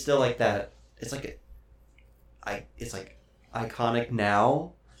 but it's still like that. It's like it's like iconic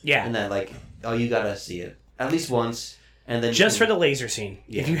now, Yeah. and then like, oh, you gotta see it at least once, and then Just for the laser scene.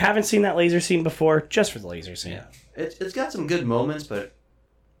 Yeah. If you haven't seen that laser scene before, just for the laser scene. yeah, it's got some good moments, but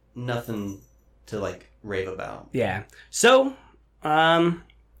nothing to like rave about. Yeah. So,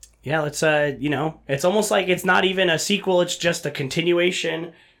 yeah, let's, it's almost like it's not even a sequel, it's just a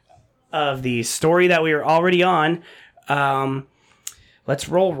continuation of the story that we were already on. Let's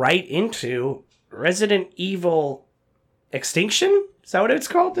roll right into Resident Evil Extinction? Is that what it's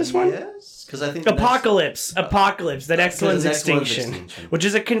called, this one? Yes, because I think the Apocalypse. The next one's the next one's Extinction. Extinction. Which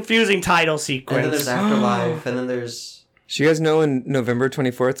is a confusing title and sequence. then there's Afterlife, and then there's So you guys know in November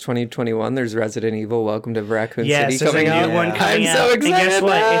 24th, 2021, there's Resident Evil Welcome to Raccoon Yes, City there's coming a new out. one coming I'm out. so And guess excited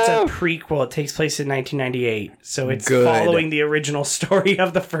what? now. It's a prequel. It takes place in 1998. So it's Good. following the original story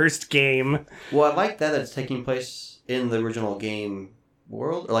of the first game. Well, I like that it's taking place in the original game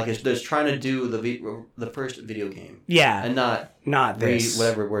world, or like it's trying to do the first video game, Yeah, and not not this.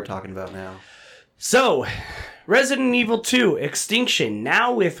 whatever we're talking about now. So, Resident Evil 2 Extinction,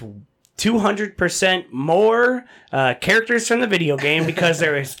 now with 200% more characters from the video game, because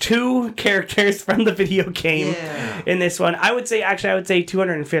there is 2 characters from the video game Yeah. in this one. I would say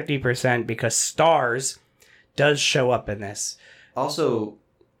 250% because Stars does show up in this. Also,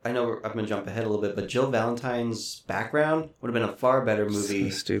 I know I'm gonna jump ahead a little bit, but Jill Valentine's background would have been a far better So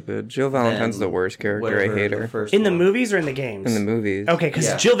movie. stupid. Jill Valentine's the worst character. I hate her. In the movies or in the games? In the movies. Okay, because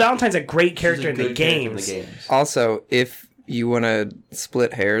Yeah. Jill Valentine's a great She's a character in the good character in games. the games. Also, if you want to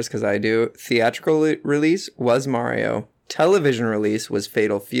split hairs, because I do, theatrical release was Mario. Television release was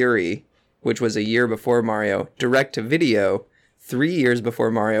Fatal Fury, which was a year before Mario. Direct to video, 3 years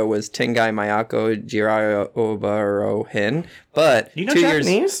before Mario was Tengai Mayako Jiraiya Hin. But You know 2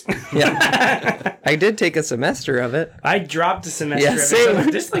 Japanese? years. Yeah. I did take a semester of it. I dropped a semester Yeah, of it, same.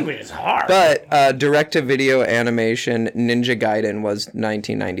 so this language is hard. But direct to video animation, Ninja Gaiden was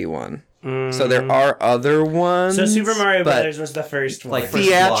 1991. So there are other ones. So Super Mario but Brothers was the first one. Like first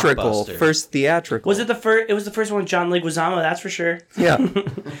theatrical. blockbuster. First theatrical. Was it the first? It was the first one with John Leguizamo, that's for sure. Yeah.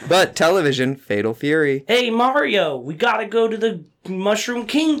 But television, Fatal Fury. Hey Mario, we gotta go to the Mushroom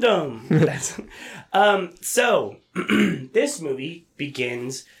Kingdom. That's, so this movie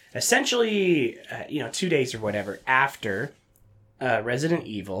begins essentially, 2 days or whatever after Resident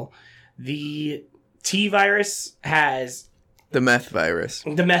Evil. The T virus has. The meth virus.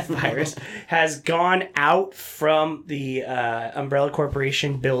 The meth virus has gone out from the Umbrella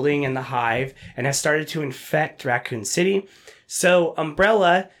Corporation building in the Hive and has started to infect Raccoon City. So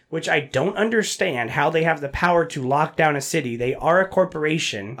Umbrella, which I don't understand how they have the power to lock down a city. They are a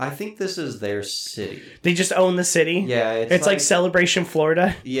corporation. I think this is their city. They just own the city. Yeah, It's like Celebration,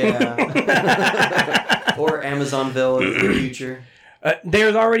 Florida. yeah, or Amazonville in the future. There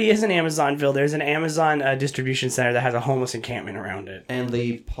already is an Amazonville. There's an Amazon distribution center that has a homeless encampment around it. And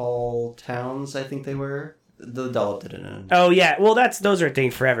the Paul Towns, I think they were. The dollop didn't own. Oh yeah, well those are a thing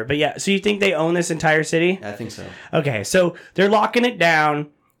forever. But yeah, so you think they own this entire city? I think so. Okay, so they're locking it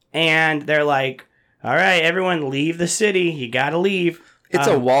down, and they're like, "All right, everyone, leave the city. You gotta leave." It's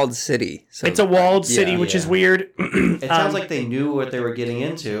a walled city. So It's a walled city, yeah. which is Yeah. weird. It sounds like they knew what they were getting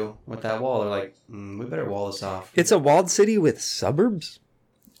into with that wall. They're like, we better wall this off. It's a walled city with suburbs?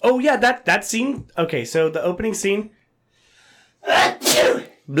 Oh yeah, that scene. Okay, so the opening scene.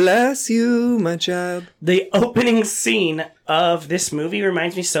 Bless you, my child. The opening scene of this movie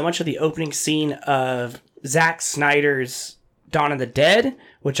reminds me so much of the opening scene of Zack Snyder's Dawn of the Dead,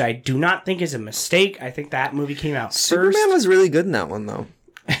 which I do not think is a mistake. I think that movie came out Superman first. was really good in that one, though.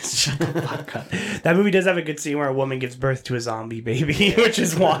 Shut the fuck up. That movie does have a good scene where a woman gives birth to a zombie baby, which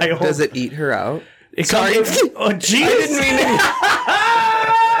is wild. Does it eat her out? Sorry. Oh, jeez. I didn't mean to.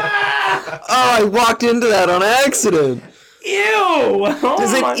 Oh, I walked into that on accident. Ew! Oh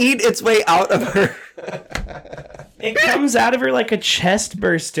Does my- it eat its way out of her? It comes out of her like a chest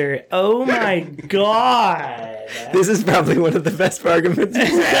burster. Oh my god. This is probably one of the best arguments.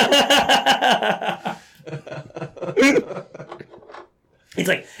 It's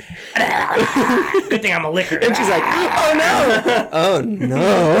like, good thing I'm a licker. And she's like, oh no! Oh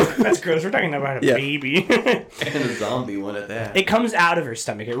no. That's gross. We're talking about a Yeah. baby. And a zombie one at that. It comes out of her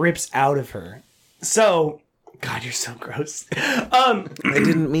stomach. It rips out of her. So, God, you're so gross. I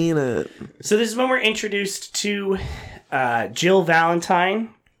didn't mean it. So this is when we're introduced to Jill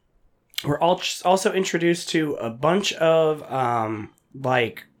Valentine. We're also introduced to a bunch of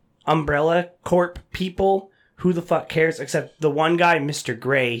like Umbrella Corp people. Who the fuck cares? Except the one guy, Mr.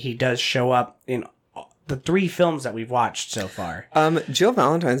 Gray. He does show up in the 3 films that we've watched so far. Jill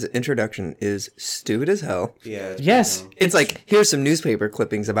Valentine's introduction is stupid as hell. Yeah. Yes. It's like, here's some newspaper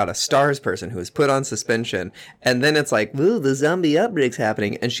clippings about a STARS person who was put on suspension. And then it's like, ooh, the zombie outbreak's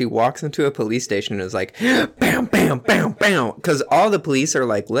happening. And she walks into a police station and is like, bam, bam, bam, bam. Because all the police are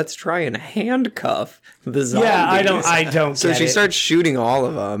like, let's try and handcuff the zombies. Yeah, I don't So get she it. starts shooting all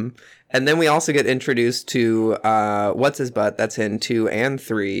of them. And then we also get introduced to, what's his butt? That's in 2 and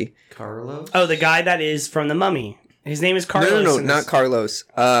 3. Carlos? Oh, the guy that is from The Mummy. His name is Carlos. No, in not this- Carlos.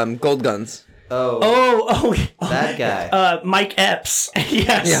 Gold Guns. Oh. Oh, That guy. Mike Epps.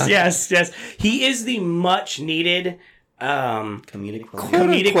 Yes, Yeah. yes. He is the much needed Comedic relief.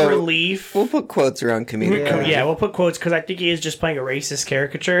 comedic unquote. relief. We'll put quotes around comedic. Yeah, we'll put quotes because I think he is just playing a racist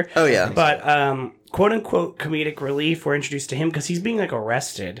caricature. Oh, yeah. But quote unquote comedic relief, we're introduced to him because he's being like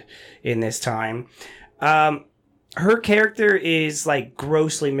arrested in this time. Her character is like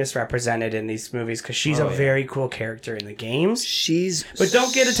grossly misrepresented in these movies because she's a very cool character in the games. But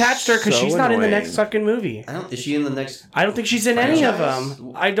don't get attached to her because so she's not in the annoying. next fucking movie. Is she in the next? I don't think she's in any of Franchise?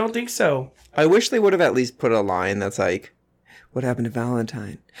 them. I don't think so. I wish they would have at least put a line that's like, what happened to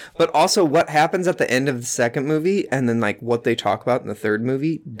Valentine? But also what happens at the end of the second movie and then like what they talk about in the third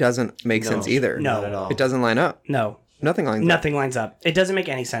movie doesn't make sense either. No. Not at all. It doesn't line up. No. Nothing lines up. Nothing lines up. It doesn't make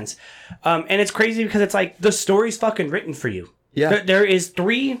any sense. And it's crazy because it's like the story's fucking written for you. Yeah. There is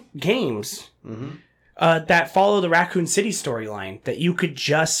 3 games that follow the Raccoon City storyline that you could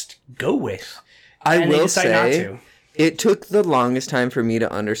just go with. I and they will decide not say to. it took the longest time for me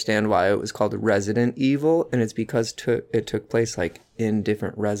to understand why it was called Resident Evil, and it's because it took place like in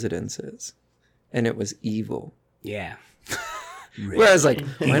different residences, and it was evil. Yeah. Whereas like,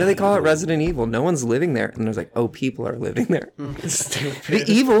 why do they call it Resident Evil? No one's living there, and there's like, oh, people are living there. Stupid. The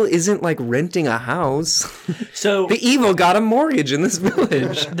evil isn't like renting a house. So The evil got a mortgage in this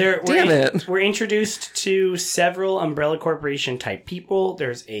village. Damn it. We're introduced to several Umbrella Corporation type people.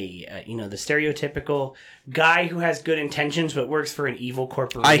 There's a the stereotypical guy who has good intentions but works for an evil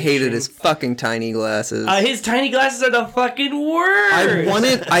corporation. I hated his fucking tiny glasses. His tiny glasses are the fucking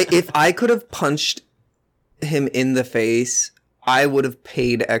worst. If I could have punched him in the face, I would have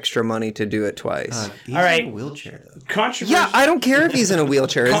paid extra money to do it twice. He's All right. in a wheelchair though. Controversial. Yeah, I don't care if he's in a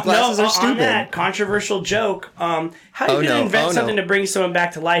wheelchair. His glasses no, are On stupid. that controversial joke, how are you gonna invent something to bring someone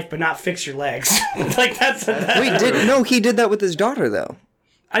back to life but not fix your legs? Like that's He did that with his daughter though.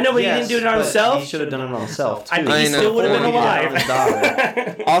 I know, but Yes, he didn't do it on but himself. He should have done it on himself too. I think he know. still would have been Before he did it on alive.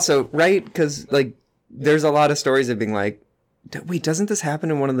 his daughter. Also, right? Because like, there's a lot of stories of being like, wait, doesn't this happen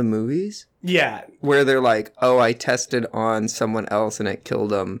in one of the movies Yeah, where they're like, oh, I tested on someone else and it killed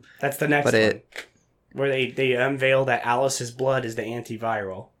them, that's the next but one. it. Where they unveil that Alice's blood is the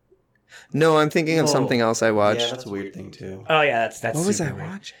antiviral. No, I'm thinking of Whoa. something else I watched. Yeah, that's a weird thing too. Oh yeah, that's What was I super weird.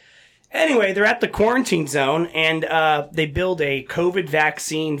 watching? Anyway, they're at the quarantine zone and they build a COVID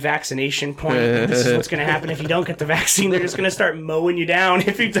vaccination point. This is what's going to happen if you don't get the vaccine. They're just going to start mowing you down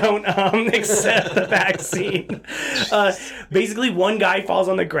if you don't accept the vaccine. Basically, one guy falls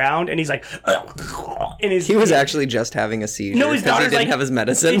on the ground and he's like, and He was actually just having a seizure. No, his 'cause he daughter's didn't like, have his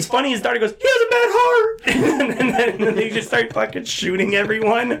medicine. It's funny. His daughter goes, "He has a bad heart," and then they just start fucking shooting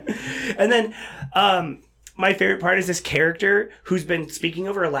everyone. And then, my favorite part is this character who's been speaking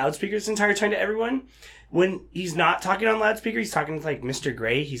over a loudspeaker this entire time to everyone. When he's not talking on loudspeaker, he's talking to like Mr.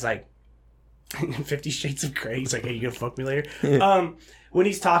 Grey. He's like, in 50 Shades of Grey. He's like, "Hey, you gonna fuck me later?" when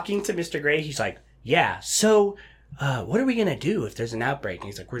he's talking to Mr. Gray, he's like, yeah, so what are we going to do if there's an outbreak? And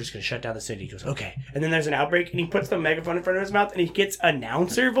he's like, we're just going to shut down the city. He goes, okay. And then there's an outbreak, and he puts the megaphone in front of his mouth, and he gets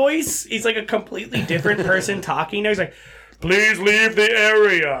announcer voice. He's like a completely different person talking. He's like, please leave the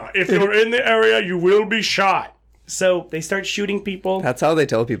area. If you're in the area, you will be shot. So they start shooting people. That's how they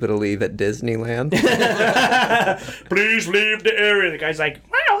tell people to leave at Disneyland. Please leave the area. The guy's like,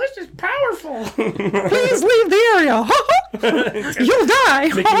 wow, this is powerful. Please leave the area. You'll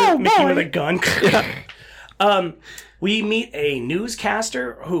die. Mickey with a gun. We meet a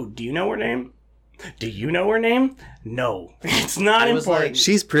newscaster who, do you know her name? Do you know her name? No. It's not It was important. like-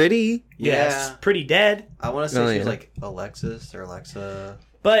 She's pretty. Yes. Yeah. Pretty dead. I want to say Oh, she was yeah. like Alexis or Alexa.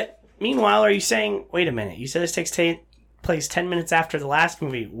 But meanwhile, are you saying, wait a minute, you said this takes place 10 minutes after the last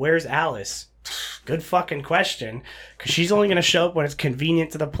movie. Where's Alice? Good fucking question. Because she's only going to show up when it's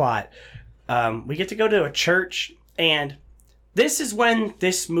convenient to the plot. We get to go to a church, and this is when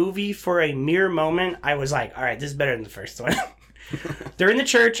this movie, for a mere moment, I was like, all right, this is better than the first one. They're in the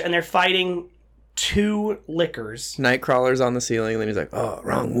church, and they're fighting 2 lickers. Nightcrawler's on the ceiling, and then he's like, "Oh,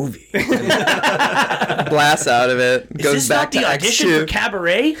 wrong movie." Blasts out of it. Is Goes this back not the to audition for X2.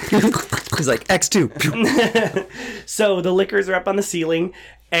 Cabaret? He's like, X2. So the lickers are up on the ceiling,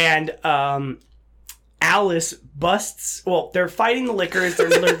 and Alice busts. Well, they're fighting the lickers. They're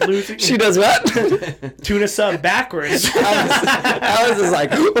losing. She does what? Tuna sub backwards. Alice is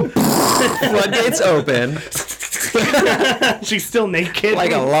like, floodgates open, She's still naked.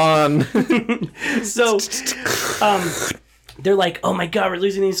 like a lawn. So, they're like, oh my god, we're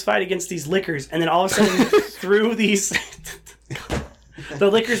losing this fight against these lickers. And then all of a sudden, through these... the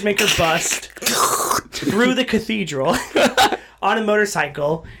lickers make her bust through the cathedral on a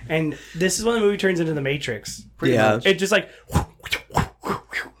motorcycle. And this is when the movie turns into The Matrix. Pretty Yeah. much. It just like...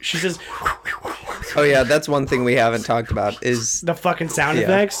 She just... Oh yeah, that's one thing we haven't talked about is, The fucking sound Yeah.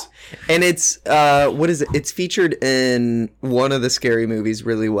 effects. and it's what is it? It's featured in one of the Scary Movies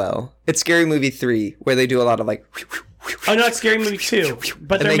really well. It's Scary Movie 3, where they do a lot of like, Oh no, it's Scary Movie 2.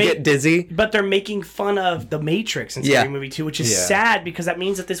 But and they're they get dizzy. But they're making fun of The Matrix in Scary Yeah. Movie 2, which is Yeah. sad because that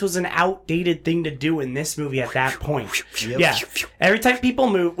means that this was an outdated thing to do in this movie at that point. Yep. Yeah. Every time people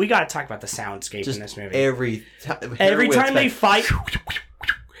move, we gotta talk about the soundscape Just in this movie. every Time they fight,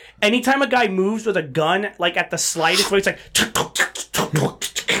 anytime a guy moves with a gun, like at the slightest way, it's like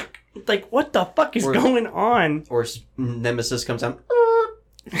what the fuck is going on? or Nemesis comes out.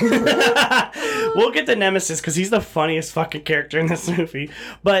 We'll get to Nemesis because he's the funniest fucking character in this movie.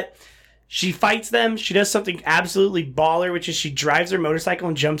 But she fights them. She does something absolutely baller, which is she drives her motorcycle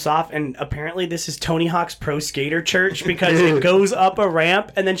and jumps off. And apparently this is Tony Hawk's Pro Skater Church because it goes up a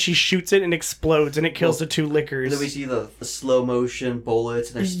ramp and then she shoots it and explodes and it kills the 2 lickers. Then we see the slow motion bullets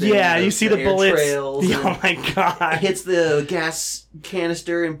and they're spinning. Yeah, you see the air bullets. trails. Oh and my god. it hits the gas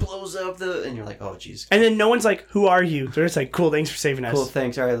canister and blows up and you're like, oh jeez. And then no one's like, who are you? They're just like, cool, thanks for saving us. Cool,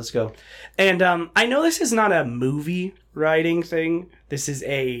 thanks. All right, let's go. And I know this is not a movie writing thing. This is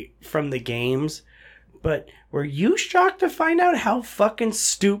from the games. But were you shocked to find out how fucking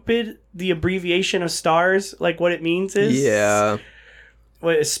stupid the abbreviation of STARS, like what it means is? Yeah.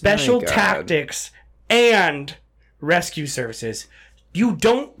 What is Special My God. Tactics and Rescue Services. You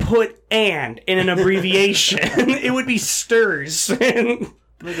don't put "and" in an abbreviation. It would be STIRS. I'm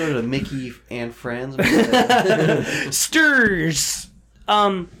gonna go to Mickey and Friends. STIRS.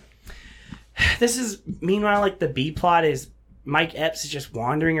 This is meanwhile like the B plot is Mike Epps is just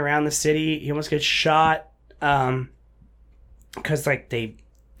wandering around the city. He almost gets shot. Because like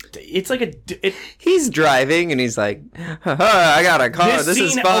it's like He's driving and he's like, haha, I got a car. This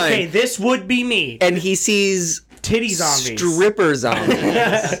is fine. Okay, this would be me. And he sees Titty zombies. stripper zombies,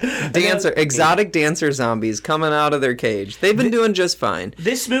 exotic dancer zombies coming out of their cage. They've been doing just fine.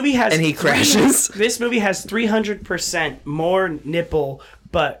 This movie has And he crashes. This movie has 300% more nipple,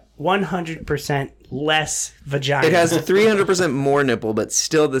 but 100% less vagina. It has 300% more nipple, but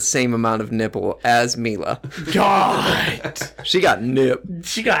still the same amount of nipple as Mila. God. She got nip.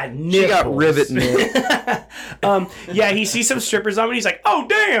 She got nipples. She got rivet nip. Yeah, he sees some strippers on and he's like, oh,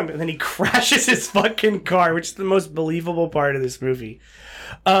 damn! And then he crashes his fucking car, which is the most believable part of this movie.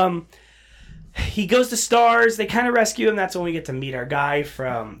 He goes to STARS. They kind of rescue him. That's when we get to meet our guy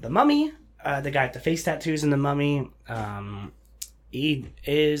from The Mummy. The guy with the face tattoos in The Mummy. He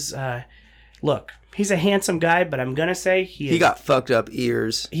is... look, he's a handsome guy, but I'm going to say He got fucked up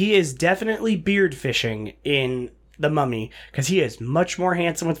ears. he is definitely beard fishing in The Mummy because he is much more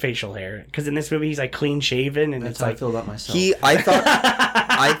handsome with facial hair. Because in this movie, he's like clean shaven, and That's it's how I like feel about myself. I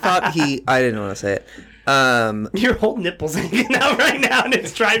didn't want to say it. your whole nipples hanging out right now, and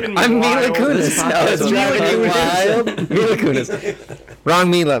it's driving me I'm Mila wild. Kunis. No, it's Mila driving me Kunis. wild. Mila Kunis. Wrong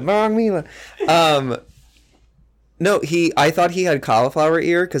Mila. No, I thought he had cauliflower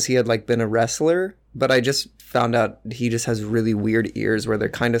ear because he had like been a wrestler, but I just found out he just has really weird ears where they're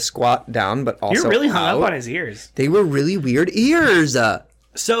kind of squat down, but also You're really hung out. up on his ears. They were really weird ears.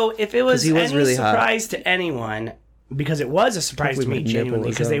 So if it was he was any really hot. surprise to anyone, because it was a surprise to Hopefully me my nipple genuinely,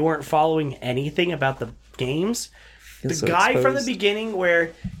 was because they out. weren't following anything about the games. The so guy from the exposed. beginning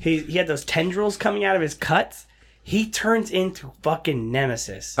where he had those tendrils coming out of his cuts, he turns into fucking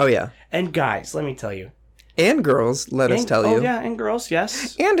Nemesis. Oh yeah, And guys, let me tell you. and girls, let us And- tell oh, you, yeah, and girls,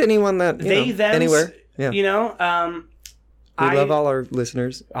 yes. and anyone that Them, anywhere. Yeah, You know, we love all our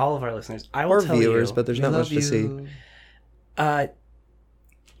listeners all of our listeners. I will or tell viewers, you, but there's not much to see.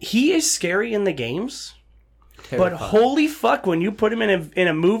 he is scary in the games. But Terrifying. holy fuck, when you put him in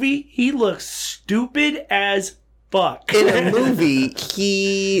a movie, he looks stupid as fuck. In a movie,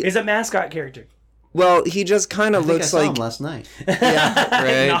 he is a mascot character. he just kind I of think I looks saw like him last night. yeah,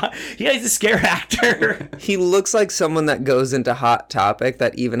 right. No, yeah, he's a scare actor. He looks like someone that goes into Hot Topic.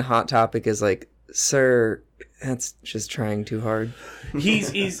 That even Hot Topic is like, sir, that's just trying too hard.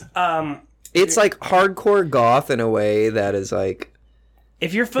 he's It's like hardcore goth in a way that is like,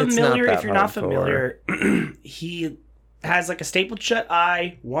 if you're It's not familiar, that if you're not hardcore. familiar, he has like a stapled shut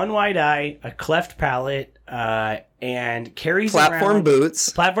eye, one wide eye, a cleft palate, and carries platform around boots,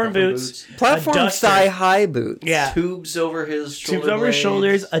 platform boots, platform a duster. thigh high boots, Yeah. Tubes over his shoulder tubes over his blades.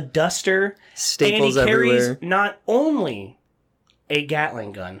 shoulders, a duster, staples and he carries everywhere. not only a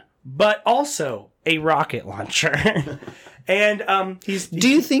Gatling gun, but also a rocket launcher. And he's Do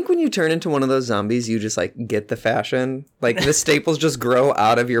you think when you turn into one of those zombies, you just like get the fashion? Like the staples just grow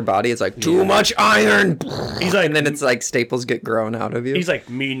out of your body. It's like too much iron. he's like And then it's like staples get grown out of you. he's like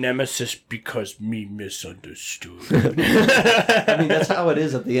me Nemesis because me misunderstood. I mean, that's how it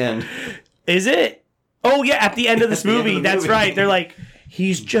is at the end. Is it? Oh yeah, at the end of this At the end movie, of the that's movie. right. They're like,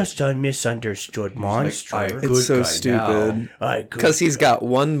 he's just a misunderstood monster. "I- it's so good guy stupid I could- because he's got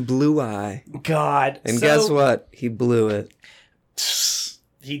one blue eye, God. and So- guess what? He blew it.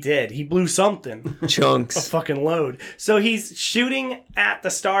 He did. He blew something. a Chunks. fucking load. So he's shooting at the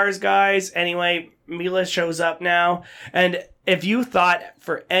stars, guys. Anyway, Mila shows up now, and if you thought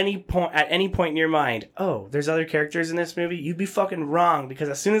for any point at any point in your mind, oh, there's other characters in this movie, you'd be fucking wrong, because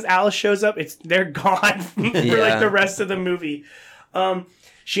as soon as Alice shows up, they're gone for Yeah. like the rest of the movie.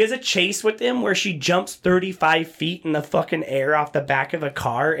 She has a chase with him where she jumps 35 feet in the fucking air off the back of a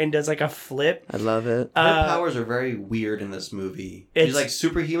car and does like a flip. I love it. Her powers are very weird in this movie. it's- She's like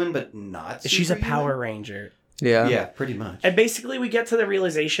superhuman, but not. She's a superhuman. Power Ranger. Yeah. Yeah, pretty much. And basically, we get to the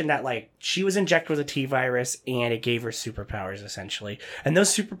realization that, like, she was injected with a T-virus and it gave her superpowers, essentially. And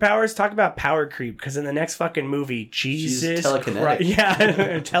those superpowers, talk about power creep, because in the next fucking movie, Jesus telekinetic. Christ- yeah,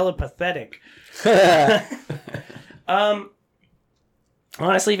 telepathetic.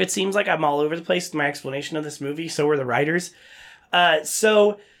 Honestly, if it seems like I'm all over the place with my explanation of this movie, so were the writers.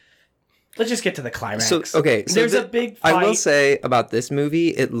 So, let's just get to the climax. So okay, so There's a big fight. I will say about this movie,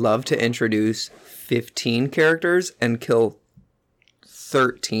 it loved to introduce 15 characters and kill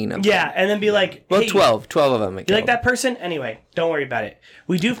 13 of them. Yeah, and then be like, Well, hey, 12 of them. you like that person? Anyway, don't worry about it.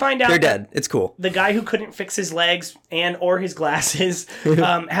 We do find out They're that dead. It's cool. the guy who couldn't fix his legs and or his glasses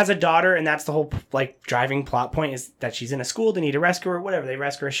has a daughter, and that's the whole like driving plot point, is that she's in a school. They need to rescue her. Whatever, they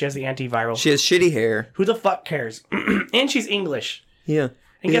rescue her. She has the antiviral. She has shitty hair. Who the fuck cares? And she's English. Yeah.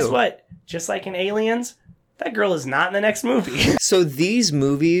 And guess Ew. what? Just like in Aliens, that girl is not in the next movie. So these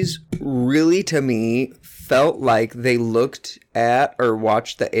movies really, to me, felt like they looked at or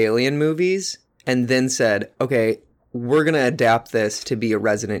watched the Alien movies and then said, okay, we're going to adapt this to be a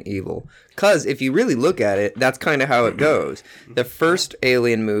Resident Evil. Because if you really look at it, that's kind of how it goes. The first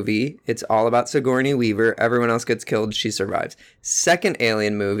Alien movie, it's all about Sigourney Weaver. Everyone else gets killed. She survives. Second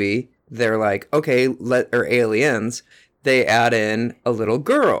Alien movie, they're like, okay, aliens, they add in a little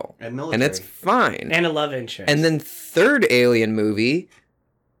girl. And military. And it's fine. And a love interest. And then third Alien movie,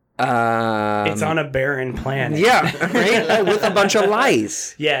 it's on a barren planet. yeah, right, with a bunch of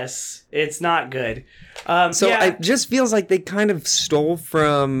lice. Yes, it's not good. So yeah. it just feels like they kind of stole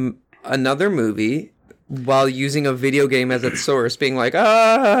from another movie while using a video game as its source, being like,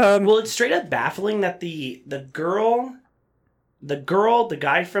 Well, it's straight up baffling that the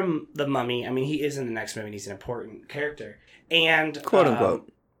guy from The Mummy, I mean, he is in the next movie and he's an important character. And quote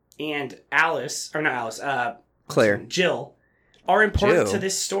unquote, and Claire. Jill are important Jill? to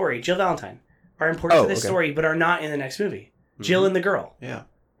this story. Jill Valentine are important to this okay. story, but are not in the next movie. Jill and the girl. Yeah.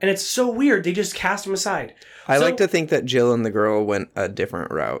 And it's so weird. They just cast them aside. I So- like to think that Jill and the girl went a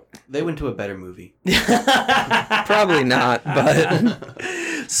different route. They went to a better movie. Probably not,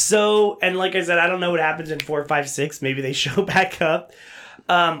 but So, and like I said, I don't know what happens in 4, 5, 6. Maybe they show back up.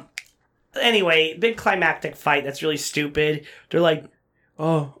 Anyway, big climactic fight that's really stupid. They're like,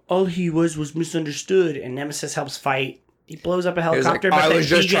 oh, all he was misunderstood. And Nemesis helps fight. He blows up a He was like, helicopter, but I then was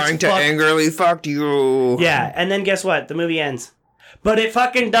just he gets trying to fucked. angrily fuck you. Yeah, and then guess what? The movie ends. But it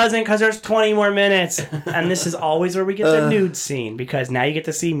fucking doesn't because there's 20 more minutes. And this is always where we get the nude scene because now you get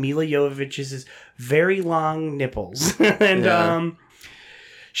to see Mila Jovovich's very long nipples. And Yeah.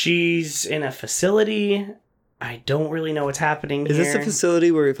 she's in a facility. I don't really know what's happening Is here. this the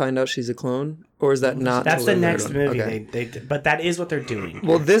facility where we find out she's a clone? Or is that not? That's the totally next one? movie. Okay. But that is what they're doing.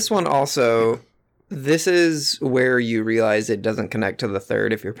 Well, this one also, this is where you realize it doesn't connect to the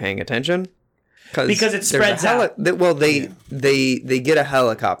third if you're paying attention. Because it there's a spreads out. Well, they get a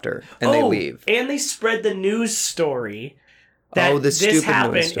helicopter and they leave. And they spread the news story that Oh, the this stupid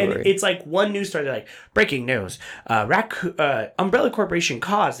happened. news story. And it's like one news story. They're like, breaking news. Umbrella Corporation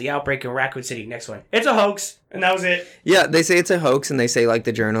caused the outbreak in Raccoon City. Next one. It's a hoax. And that was it. Yeah, they say it's a hoax, and they say like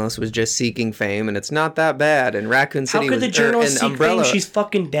the journalist was just seeking fame, and it's not that bad. And Raccoon City How could was the journalist seek Umbrella. fame? She's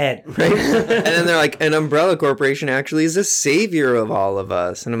fucking dead. Right? And then they're like, an Umbrella Corporation actually is a savior of all of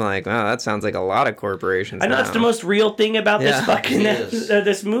us. And I'm like, wow, that sounds like a lot of corporations. I know now. that's the most real thing about this Yeah. fucking It is.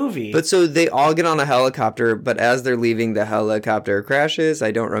 this movie. But so they all get on a helicopter, but as they're leaving, the helicopter crashes.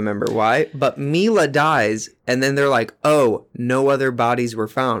 I don't remember why. But Mila dies, and then they're like, oh, no other bodies were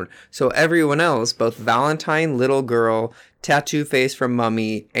found. So everyone else, both Valentine, little girl, tattoo face from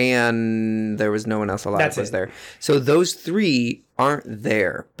Mummy, and there was no one else alive That's was it. there. So those three aren't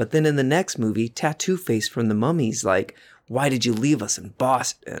there. But then in the next movie, tattoo face from the Mummy's like, why did you leave us in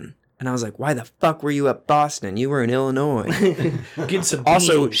Boston? And I was like, why the fuck were you at Boston? You were in Illinois. Get some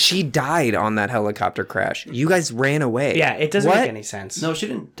Also, beans. she died on that helicopter crash. You guys ran away. Yeah, it doesn't What? make any sense. No, she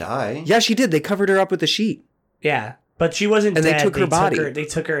didn't die. Yeah, she did. They covered her up with a sheet. Yeah, but she wasn't And dead. they took her body. They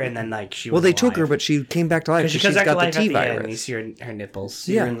took her, and then like she. Well, Was they took her, alive. but she came back to life Because she because comes she's back to got the life at T the end, and you virus. see her nipples.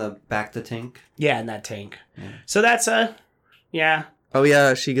 So you're Yeah. in the back to tank. Yeah, in that tank. So that's yeah, Oh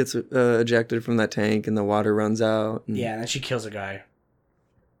yeah, she gets ejected from that tank, and the water runs out. And, yeah, and then she kills a guy.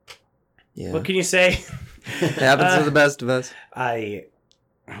 yeah. What can you say? It happens to the best of us.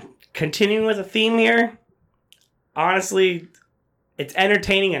 Continuing with the theme here. Honestly, it's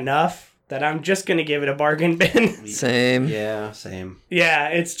entertaining enough that I'm just gonna give it a bargain bin. Same. Yeah, same. Yeah,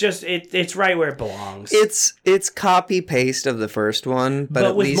 it's just it's right where it belongs. It's copy paste of the first one, but,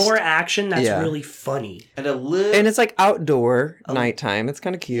 at with least more action, that's yeah. really funny. And a little. and it's like outdoor nighttime. It's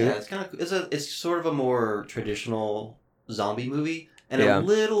kind of cute. Yeah, it's kind of it's sort of a more traditional zombie movie and Yeah. a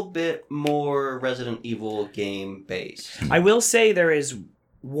little bit more Resident Evil game based. I will say there is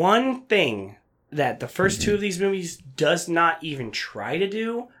one thing that the first two of these movies does not even try to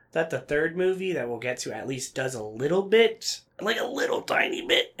do that the third movie that we'll get to at least does a little bit, like a little tiny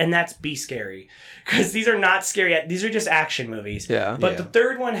bit, and that's be scary. Because these are not scary, these are just action movies. Yeah. But Yeah. the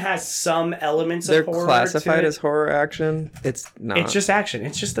third one has some elements They're of horror classified to it. as horror action. It's not. It's just action.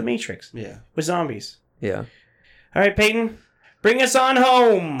 It's just the Matrix Yeah. with zombies. yeah. All right, Peyton, bring us on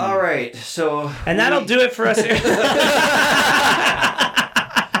home. All right, so And that'll do it for us here.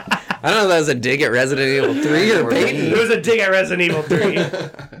 I don't know if that was a dig at Resident Evil 3 or Peyton. It was a dig at Resident Evil 3.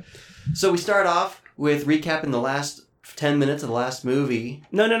 So we start off with recapping the last 10 minutes of the last movie.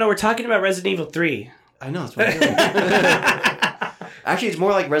 No, we're talking about Resident Evil 3. I know, that's what I'm doing. Actually, it's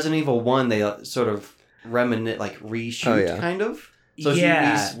more like Resident Evil 1. They sort of reshoot, Oh, yeah. kind of. So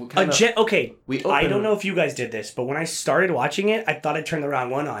yeah. we kind of, Okay, we I open- don't know if you guys did this, but when I started watching it, I thought I turned the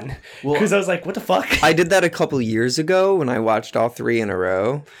wrong one on. Well, Because I was like, what the fuck? I did that a couple years ago when I watched all three in a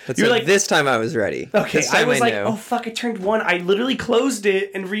row. But You were so like- this time I was ready. Okay, This time I was like, knew. oh fuck, I turned 1. I literally closed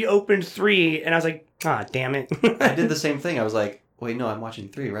it and reopened 3, and I was like, ah, damn it. I did the same thing. I was like, wait, no, I'm watching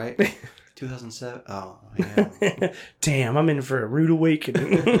 3, right? 2007? Oh, yeah. Damn, I'm in for a rude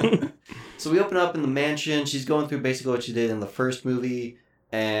awakening. So we open up in the mansion. She's going through basically what she did in the first movie.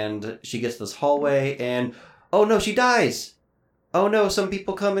 And she gets this hallway. And, oh no, she dies. Oh no, some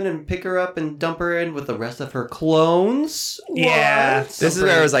people come in and pick her up and dump her in with the rest of her clones. Yeah. What? This is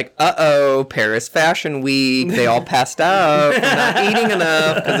where I was like, uh-oh, Paris Fashion Week. They all passed out. They're not eating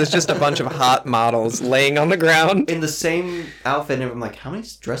enough because it's just a bunch of hot models laying on the ground. In the same outfit, and I'm like, how many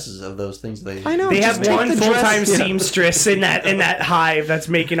dresses of those things do they? I know. They just have take one the full-time dress- yeah. seamstress in that hive that's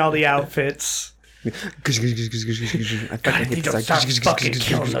making all the outfits. I fucking hate You this. don't stop fucking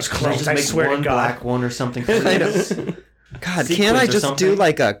killing those clones, Just I make swear one to God. black one or something. I know. please. God, Sequins can't I or just do something?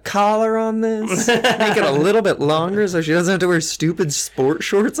 like a collar on this? Make it a little bit longer so she doesn't have to wear stupid sport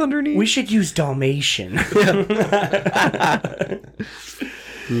shorts underneath? We should use Dalmatian.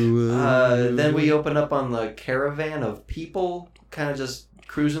 Then we open up on the caravan of people, kind of just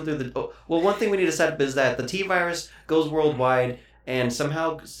cruising through the. Oh, well, one thing we need to set up is that the T virus goes worldwide and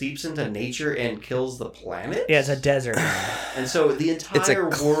somehow seeps into nature and kills the planet. Yeah, it's a desert. And so the entire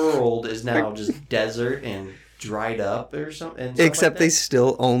world is now just desert and dried up or something. Except they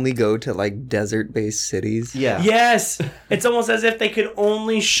still only go to like desert-based cities. Yeah. Yes, it's almost as if they could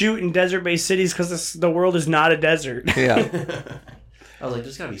only shoot in desert-based cities because the world is not a desert. Yeah. I was like,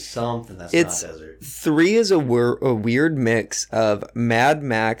 there's got to be something that's It's- not desert. 3 is a weird mix of Mad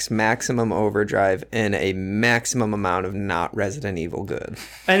Max Maximum Overdrive and a maximum amount of not Resident Evil good.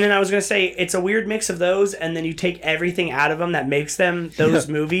 And then I was gonna say it's a weird mix of those, and then you take everything out of them that makes them those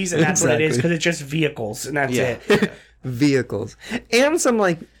movies, and that's what it is exactly. because it's just vehicles, and that's Yeah. it. Vehicles. And some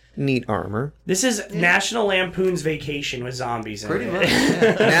like neat armor. This is National Lampoon's Vacation with zombies. Pretty in much.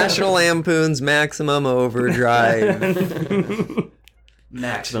 it. Yeah. National Lampoon's Maximum Overdrive.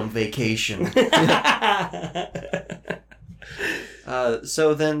 Maximum vacation.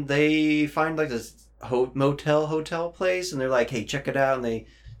 So then they find like this hotel place, and they're like, "Hey, check it out!" And they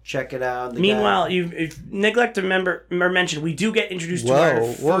check it out. And the Meanwhile, you've neglect to remember or mention we do get introduced to Whoa, our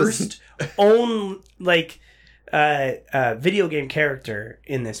what was- first own video game character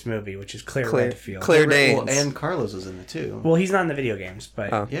in this movie, which is Claire Redfield. Claire guy, Danes. well, and Carlos is in it too. Well, he's not in the video games,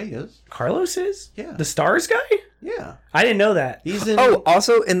 but Oh. Yeah, he is. Carlos is? Yeah. The Stars guy? Yeah, I didn't know that. he's in. Oh,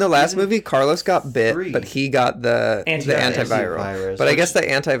 also in the last movie, Carlos got bit, 3. but he got the Antivirus. antiviral. But I guess the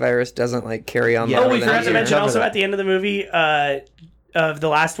antivirus doesn't like carry on. Yeah, Oh, longer we than forgot a to year. mention Cover also that. at the end of the movie, of the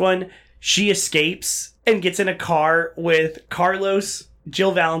last one, she escapes and gets in a car with Carlos,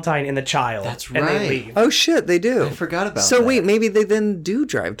 Jill Valentine, and the child. That's And they right. leave. Oh shit, they do. I forgot about So that. wait, maybe they then do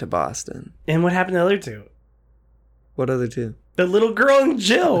drive to Boston. And what happened to the other two? What other two? The little girl and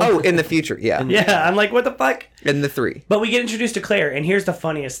Jill. Oh, in the future, yeah. Yeah, I'm like, what the fuck? In the 3, But we get introduced to Claire, and here's the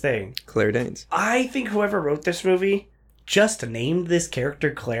funniest thing. Claire Danes. I think whoever wrote this movie just named this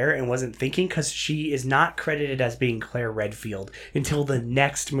character Claire and wasn't thinking because she is not credited as being Claire Redfield until the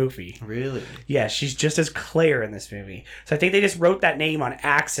next movie. Really? Yeah, she's just as Claire in this movie. So I think they just wrote that name on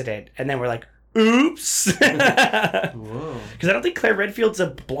accident and then we're like, oops. Because I Whoa. don't think Claire Redfield's a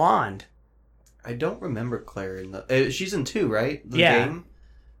blonde. I don't remember Claire in the. She's in 2, right? The Yeah. game?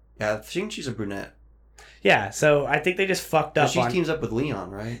 Yeah, I think she's a brunette. Yeah, so I think they just fucked But up she on... teams up with Leon,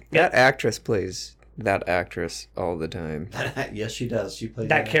 right? That actress plays that actress all the time. Yes, she does. She plays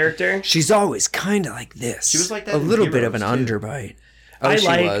that character. She's always kind of like this. She was like that a in little bit of an Heroes, too. underbite. Oh, she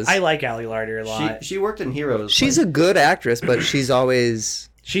was. I like Allie Larder a lot. She worked in Heroes. She's a good actress, but she's always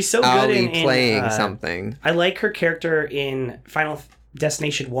She's so good Ali in playing uh, something. I like her character in Final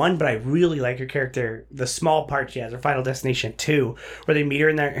Destination 1, but I really like her character, the small part she has, in Final Destination 2, where they meet her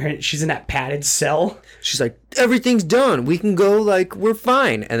in there, she's in that padded cell. She's like, everything's done. We can go, like, we're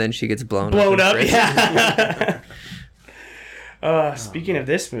fine. And then she gets blown Blown in up, prison. yeah. Speaking of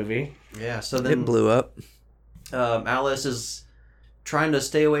this movie, Yeah, so It then blew up. Alice is trying to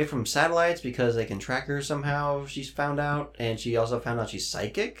stay away from satellites because they can track her somehow, she's found out. And she also found out she's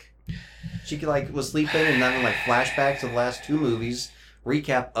psychic. She was sleeping and having like flashbacks of the last 2 movies.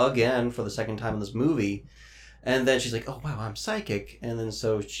 Recap again for the second time in this movie. And then she's like, oh wow, I'm psychic. And then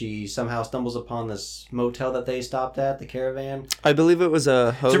so she somehow stumbles upon this motel that they stopped at, the Caravan. I believe it was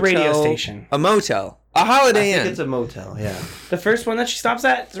a hotel. it's a radio station. A motel. A I Holiday think Inn. it's a motel, yeah. The first one that she stops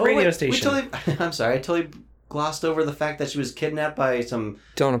at, it's a radio station. I'm sorry, I totally glossed over the fact that she was kidnapped by some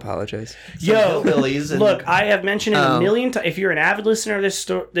Don't apologize. Yo, hillbillies. And look, I have mentioned it a Oh. million times. If you're an avid listener of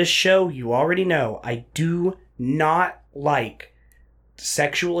this show, you already know I do not like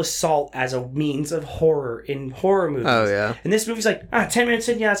sexual assault as a means of horror in horror movies. Oh, yeah. And this movie's like, 10 minutes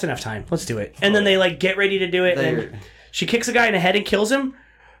in, yeah, that's enough time. Let's do it. And then they like get ready to do it, and They're- then she kicks a guy in the head and kills him.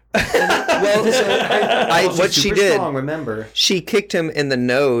 Well, so She's what she super did, strong, remember? she kicked him in the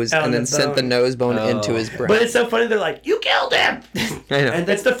nose Oh, and then the sent the bone. nose bone Oh. into his brain. But it's so funny. They're like, "You killed him," I know. and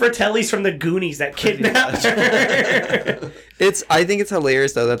that's the Fratellis from the Goonies that kidnapped her. I think it's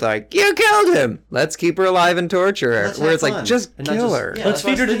hilarious though that they're like, you killed him. Let's keep her alive and torture her. Let's Where have it's like, fun. just And not kill just- her. yeah. Let's that's what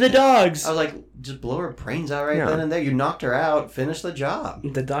feed her I was to the thinking. dogs. I was like, just blow her brains out right Yeah. then and there. You knocked her out. Finish the job.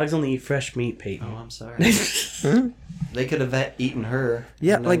 The dogs only eat fresh meat, Peyton. Oh, I'm sorry. They could have eaten her.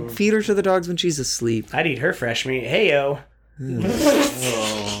 Yeah, And like then- feed her to the dogs when she's asleep. I'd eat her fresh meat. Hey yo.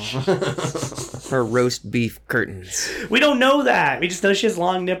 Oh. Her roast beef curtains. We don't know that. We just know she has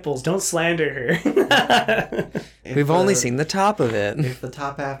long nipples. Don't slander her. If We've only the- seen the top of it. If the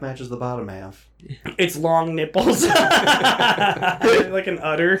top half matches the bottom half. It's long nipples. Like an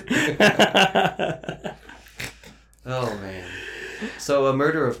udder. Oh, man. So a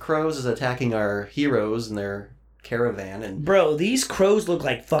murder of crows is attacking our heroes in their caravan. And Bro, these crows look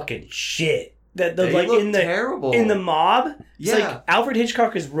like fucking shit. the They like look in the terrible. in the mob. It's Yeah. like Alfred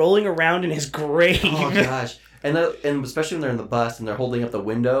Hitchcock is rolling around in his grave. Oh gosh, and especially when they're in the bus and they're holding up the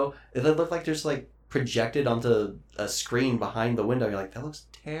window, they look like there's like projected onto a screen behind the window. You're like, that looks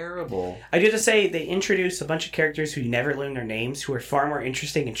terrible. I do have to say they introduced a bunch of characters who you never learn their names, who are far more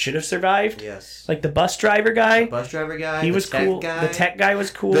interesting and should have survived. Yes. Like the bus driver guy. The bus driver guy. He the was tech cool. Guy, The tech guy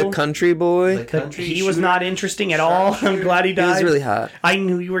was cool. The country boy. The country he was shooter, not interesting at all. I'm sharpshooter. glad he He died. was really hot. I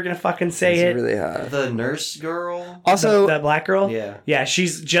knew you were gonna fucking say He it. was really hot. The nurse girl. Also, the black girl. Yeah. Yeah,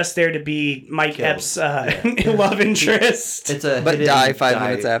 she's just there to be Mike Killed. Epps' Yeah. love interest. It's a but hidden die 5 die.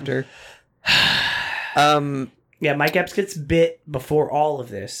 minutes after. Yeah, Mike Epps gets bit before all of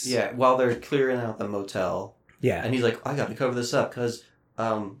this. Yeah, while they're clearing out the motel, Yeah. and he's like, "I got to cover this up because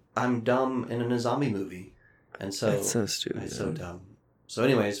I'm dumb and in a zombie movie," and so That's so stupid. it's so dumb. So,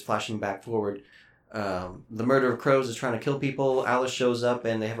 anyways, flashing back forward, the murder of crows is trying to kill people. Alice shows up,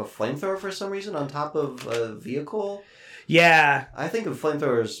 and they have a flamethrower for some reason on top of a vehicle. Yeah. I think a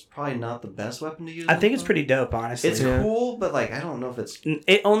flamethrower is probably not the best weapon to use. I think it's pretty dope, honestly. It's Yeah. cool, but like I don't know if it's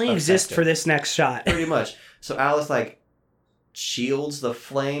It only exists effective. for this next shot. pretty much. So Alice like shields the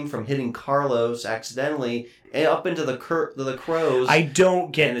flame from hitting Carlos accidentally and up into the crows. I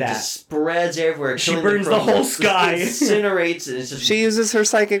don't get and it that. just spreads everywhere. She killing burns the crows. whole It just sky. incinerates, and it's just She uses her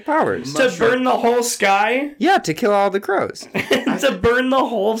psychic powers. To burn the whole sky? Yeah, to kill all the crows. To burn the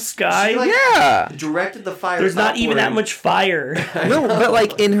whole sky? She, like, Yeah. directed the fire. There's not even that upward. much fire. No, but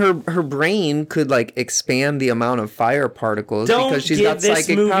like in her brain could like expand the amount of fire particles Don't because she's give got this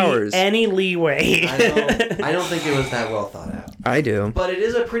psychic movie powers. any leeway. I don't think it was that well thought out. I do. But it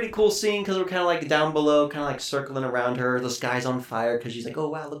is a pretty cool scene because we're kind of like down below, kind of like circling around her. The sky's on fire because she's like, "Oh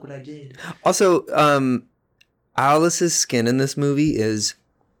wow, look what I did." Also, Alice's skin in this movie is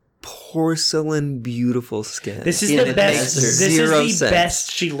porcelain beautiful skin. This is In the the best. desert. This Zero is the sense.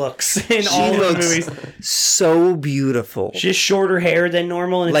 best she looks in She all of the looks movies. so beautiful. She has shorter hair than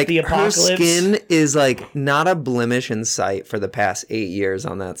normal, and Like it's the apocalypse. her skin is like not a blemish in sight for the past 8 years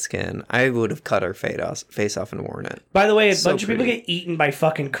on that skin. I would have cut her face off and worn it. By the way, a So bunch of people pretty. get eaten by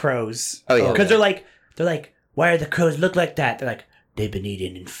fucking crows. Oh, yeah. because they're like, why are the crows look like that? They're like, they've been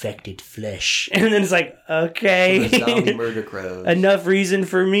eating infected flesh, and then it's like, The zombie okay, murder crows. enough reason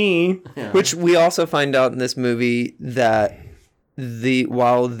for me. Yeah. Which we also find out in this movie that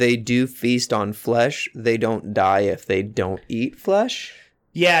while they do feast on flesh, they don't die if they don't eat flesh.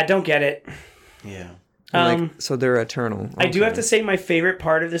 Yeah, don't get it. Yeah. So they're eternal. I do have Okay. to say my favorite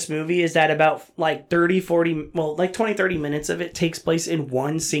part of this movie is that about like 30 minutes of it takes place in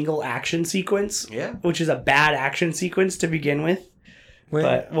one single action sequence, Yeah. which is a bad action sequence to begin with, Wait,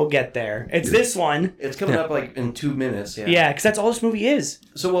 but we'll get there. It's this one. It's coming up like in 2 minutes. Yeah. Yeah, because that's all this movie is.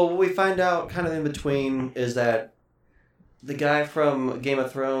 So what we find out kind of in between is that the guy from Game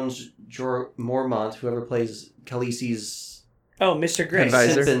of Thrones, Jorah Mormont, whoever plays Khaleesi's Oh, Mr. Gray.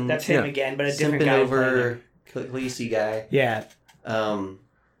 Advisor. That's him Yeah. again, but a different simping guy. over Khaleesi guy. Yeah.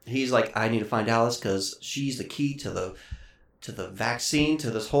 He's like, I need to find Alice because she's the key to the vaccine, to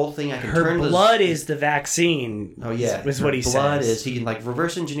this whole thing. I can Her turn blood this... is the vaccine. Oh yeah, is her what he blood says. is he can like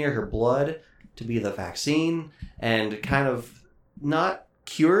reverse engineer her blood to be the vaccine and kind of not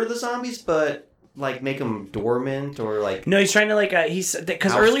cure the zombies, but like make them dormant or like No, he's trying to like he's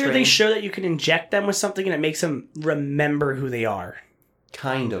because House earlier they train. show that you can inject them with something and it makes them remember who they are,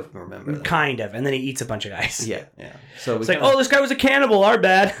 kind of remember that. kind of, and then he eats a bunch of guys. Yeah. So It's like, oh, this guy was a cannibal. Our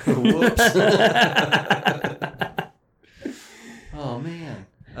bad. Whoops. Oh man.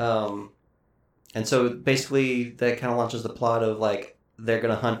 And so basically that kind of launches the plot of like they're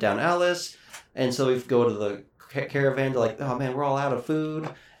gonna hunt down Alice, and so we go to the caravan to like, oh man, we're all out of food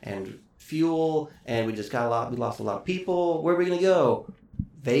and fuel, and we lost a lot of people. Where are we gonna go?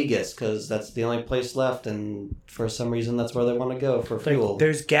 Vegas, because that's the only place left, and for some reason that's where they want to go for fuel. Like,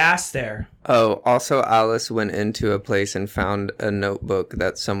 there's gas there. Oh, also Alice went into a place and found a notebook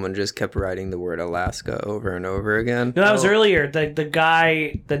that someone just kept writing the word Alaska over and over again. No, that was Oh. earlier. The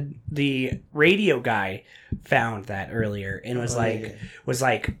guy, the radio guy, found that earlier and was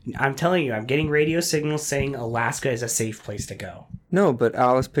like, I'm telling you, I'm getting radio signals saying Alaska is a safe place to go. No, but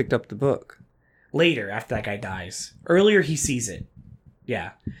Alice picked up the book. Later, after that guy dies. Earlier, he sees it.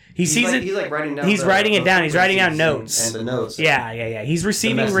 Yeah, he sees like, it. He's like writing down. He's writing it down. He's writing down frequencies notes. and the notes. Yeah. He's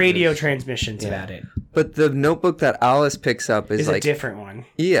receiving messages. radio transmissions Yeah. about it. But the notebook that Alice picks up is It's like, a different one.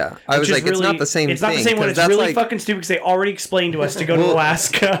 yeah. I was Which is like, it's not really- the same thing. It's not the same one. 'cause It's that's really like, fucking stupid because they already explained to us to go to Well,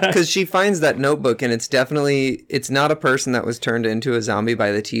 Alaska. because she finds that notebook and it's not a person that was turned into a zombie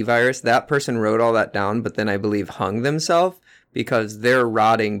by the T virus. That person wrote all that down, but then I believe hung themselves because they're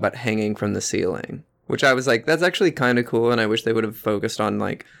rotting but hanging from the ceiling, which I was like, that's actually kind of cool, and I wish they would have focused on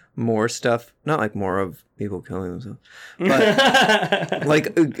like more stuff, not like more of people killing themselves, but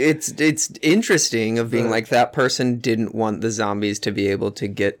like it's interesting of being like that person didn't want the zombies to be able to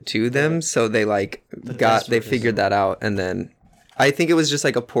get to them, so they like they figured that out, and then I think it was just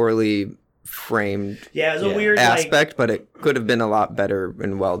like a poorly framed Yeah, it was a weird aspect, but it could have been a lot better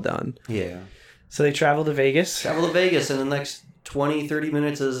and well done. Yeah. So they travel to Vegas. Travel to Vegas, and the next 20, 30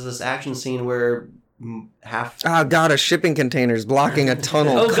 minutes is this action scene where Oh god, a shipping container's blocking a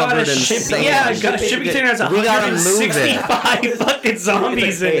tunnel covered in sand. Yeah, got a shipping container has We gotta move it. 165 fucking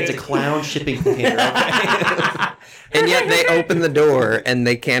zombies in It's it. a clown shipping container. Okay? And yet they open the door and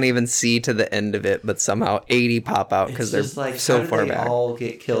they can't even see to the end of it, but somehow 80 pop out because they're just like, so how did far they back. all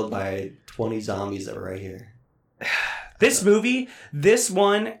get killed by 20 zombies that were right here? This movie, this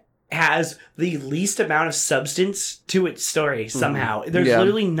one has the least amount of substance to its story somehow. There's Yeah.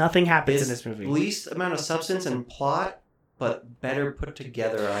 literally nothing happens It's in this movie. least amount of substance and plot, but better put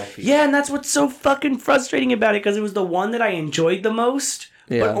together, I feel. Yeah, and that's what's so fucking frustrating about it, because it was the one that I enjoyed the most,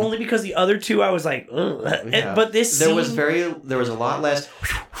 Yeah. but only because the other two I was like, ugh. Yeah. But this there scene, was a lot less.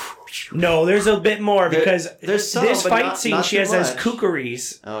 no, there's a bit more, because there's some, this but fight not- scene not she too has as much.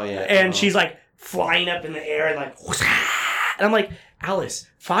 kookaries, Oh yeah, and she's like flying up in the air and like, and I'm like, Alice,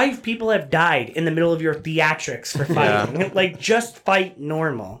 5 people have died in the middle of your theatrics for fighting. Like, just fight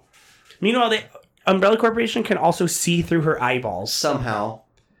normal. Meanwhile, the Umbrella Corporation can also see through her eyeballs. somehow.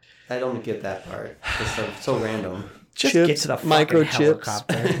 I don't get that part. It's so random. Just Chips, get to the fucking microchips.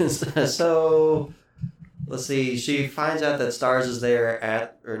 helicopter. So let's see. She finds out that Stars is there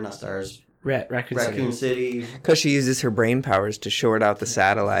not Stars, Raccoon City. Raccoon City. Because she uses her brain powers to short out the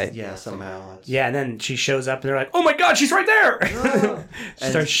satellite. Yeah, somehow. Yeah, and then she shows up and they're like, oh my god, she's right there! Oh. She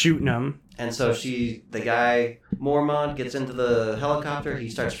starts shooting them. And so the guy, Mormont, gets into the helicopter. He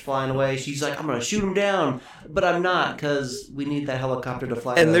starts flying away. She's like, I'm going to shoot him down. But I'm not, because we need that helicopter to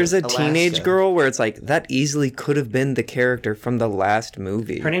fly And to there's a Alaska. teenage girl where it's like, that easily could have been the character from the last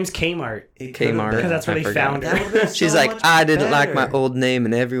movie. Her name's Kmart. It could've Kmart. been. Because that's where I they forgot. found That her. would've been She's so like, much I didn't like my better. old name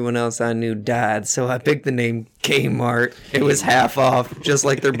and everyone else I knew died, so I picked the name Kmart. It was half off, just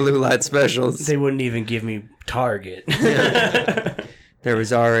like their blue light specials. They wouldn't even give me Target. There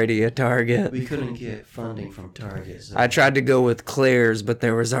was already a Target. We couldn't get funding from Target. So. I tried to go with Claire's, but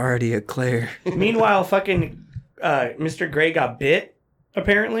there was already a Claire. Meanwhile, fucking Mr. Grey got bit,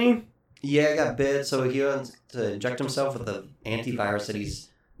 apparently. Yeah, he got bit, so he wants to inject himself with the antivirus that he's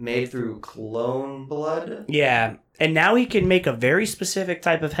made through clone blood. Yeah, and now he can make a very specific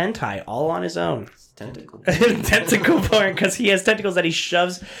type of hentai all on his own. Tentacle. Tentacle porn, because he has tentacles that he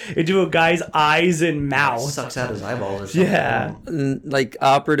shoves into a guy's eyes and mouth. Sucks out his eyeballs or something. Yeah. Like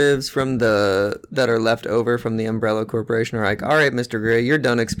operatives from that are left over from the Umbrella Corporation are like, all right, Mr. Gray, you're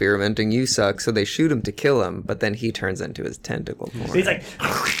done experimenting. You suck. So they shoot him to kill him, but then he turns into his tentacle form. He's like,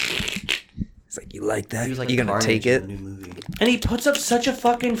 It's like, you like that? He was like You gonna Carnage take in it? the new movie. and he puts up such a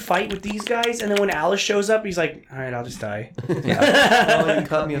fucking fight with these guys, and then when Alice shows up, he's like, all right, I'll just die. Oh, you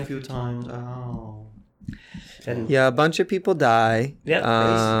cut me a few times. Oh. And Yeah, a bunch of people die. Yep,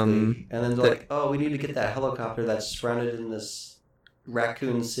 Basically. And then they're like, oh, we need to get that helicopter that's surrounded in this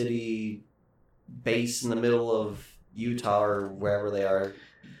Raccoon City base in the middle of Utah or wherever they are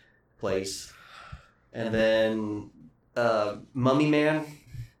place. And then Mummy Man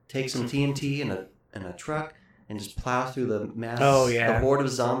takes some TNT in a truck and just plows through the mass, the horde of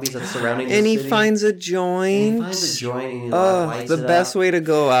zombies that's surrounding the And he city. finds a And joint. he finds a joint and he Oh, lights the it best up. way to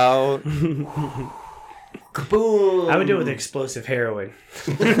go out. Kaboom! I would do it with explosive heroin.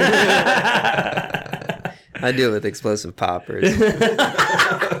 I do it with explosive poppers.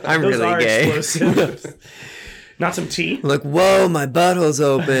 I'm Those are really gay. explosives. Not some tea. Like, whoa, my butthole's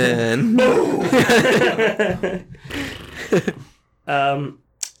open.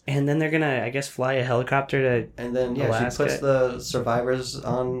 And then they're gonna, I guess, fly a helicopter to. And then, yeah, Alaska. she puts the survivors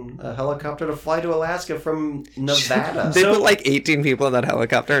on a helicopter to fly to Alaska from Nevada. They put like 18 people in that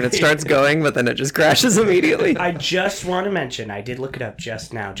helicopter and it starts going, but then it just crashes immediately. I just want to mention, I did look it up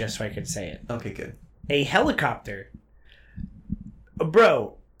just now, just so I could say it. Okay, good. A helicopter,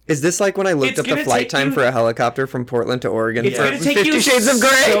 bro. Is this like when I looked It's up the gonna flight take time you- for a helicopter from Portland to Oregon It's for gonna take 50 you Shades of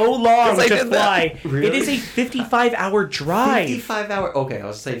Grey? so long 'Cause I to did that. fly. Really? It is a 55-hour drive. 55-hour. Okay, I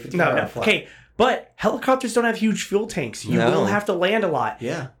was saying 55 No, hour no. flight. Okay, but helicopters don't have huge fuel tanks. You No. will have to land a lot.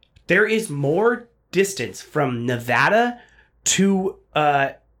 Yeah. There is more distance from Nevada to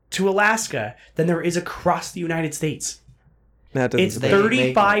Alaska than there is across the United States. That doesn't It's surprise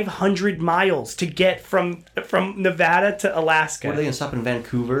me. 3,500 miles to get from Nevada to Alaska. What, are they going to stop in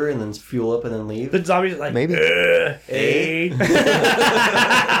Vancouver and then fuel up and then leave? The zombies are like, Maybe. hey.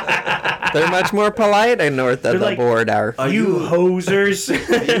 They're much more polite and north of the like, border. Are you hosers.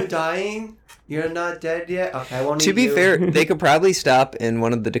 Are you dying? You're not dead yet? Okay, I won't To eat be you. fair, they could probably stop in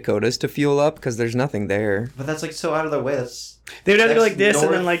one of the Dakotas to fuel up because there's nothing there. But that's like so out of their way. They would have to go That's like this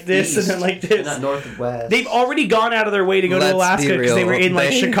and then like this and then like this. Not north and west. They've already gone out of their way to go Let's to Alaska be because they were real. in like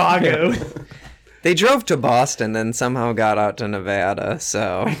They- Chicago. They drove to Boston and somehow got out to Nevada,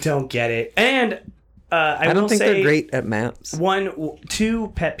 so I don't get it. And I I don't will think say they're great at maps.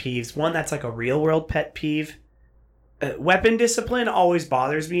 two pet peeves. One that's like a real world pet peeve. Weapon discipline always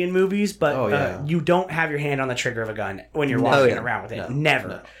bothers me in movies, but Oh, yeah. you don't have your hand on the trigger of a gun when you're No. walking Oh, yeah. around with it. No. Never.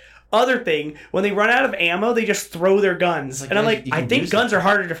 No. Other thing, when they run out of ammo, they just throw their guns. Like, And I'm yeah, like, you I can think use guns them. are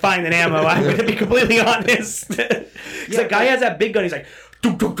harder to find than ammo. I'm going to be completely honest. Because the guy has that big gun. He's like,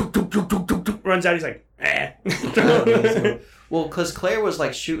 duk, duk, duk, duk, duk, duk, duk, duk, runs out. He's like, eh. Well, because Claire was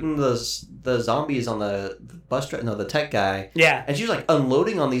like shooting the zombies on the bus driver, no, the tech guy, Yeah. and she was like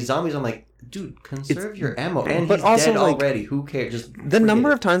unloading on these zombies. I'm like, dude, conserve your ammo. And but he's also, dead like, already. Who cares? Just The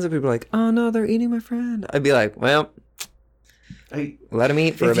number of times that people are like, "Oh no, they're eating my friend," I'd be like, "Well, let him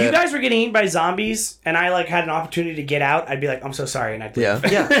eat for a If you bit." guys were getting eaten by zombies and I like had an opportunity to get out, I'd be like, I'm so sorry, and I'd leave. Yeah.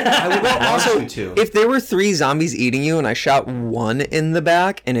 Yeah, I would want Also, you to. if there were 3 zombies eating you and I shot one in the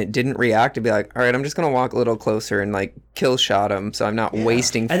back and it didn't react, I'd be like, all right, I'm just gonna walk a little closer and like kill shot him, so I'm not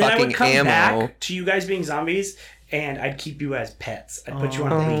wasting And then I would fucking come ammo. back to you guys being zombies, and I'd keep you as pets. I'd put you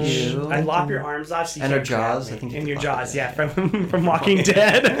on a Oh, leash. thank I'd lop your arms off. So you And our can't grab jaws, me. I think you And could your lop jaws, it, yeah, yeah. from Walking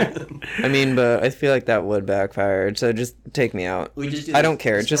Dead. I mean, but I feel like that would backfire. So just take me out. we just do I don't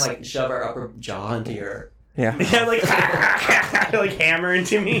care, Just, just- like shove our upper jaw into your. Yeah. yeah, like like hammer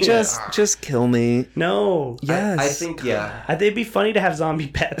into me. Just kill me. No. Yes. I think They'd be funny to have zombie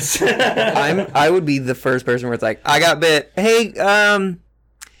pets. I would be the first person where it's like, I got bit. Hey,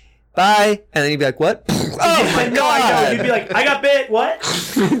 bye. And then you'd be like, what? Oh my No, I know. god. You'd be like, I got bit. What?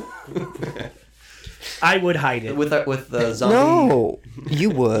 I would hide it. with the zombie. No, you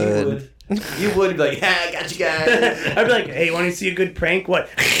would. You would be like, yeah, I got you guys. I'd be like, hey, want to see a good prank? What?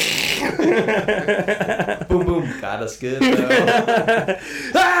 Boom, boom, got us good though.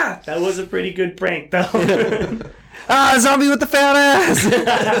 Ah, that was a pretty good prank, though. Ah, zombie with the fat ass.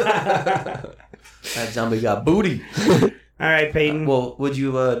 That zombie got booty. All right, Peyton. Well, would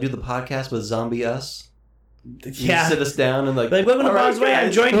you do the podcast with Zombie Us? You yeah. sit us down and like, Like, welcome to "All right, Bob's Way. I'm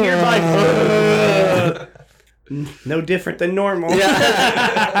guys." joined here by. No different than normal.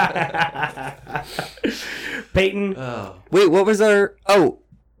 Peyton. Oh. Wait, what was our? Oh,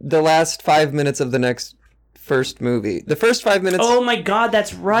 the last 5 minutes of the next first movie. The first 5 minutes. Oh my God,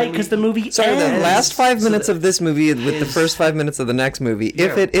 that's right. Because the movie Sorry, the ends. last 5 So minutes the- of this movie with the is- first 5 minutes of the next movie,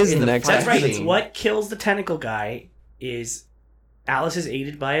 if Yeah, it is in the the next. That's right. movie. It's what kills the tentacle guy. Is Alice is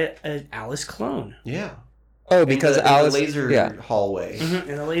aided by a Alice clone. Yeah. Oh, because in the Alice. laser yeah. hallway.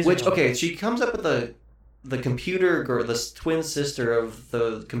 In the laser. Which hole. okay, she comes up with the computer girl, the twin sister of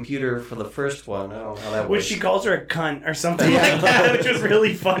the computer for the first one. I don't know how that Which works. she calls her a cunt or something Yeah. like that, which was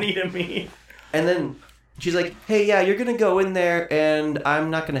really funny to me. And then she's like, "Hey, yeah, you're gonna go in there, and I'm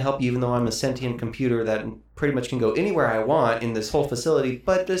not gonna help you, even though I'm a sentient computer that pretty much can go anywhere I want in this whole facility,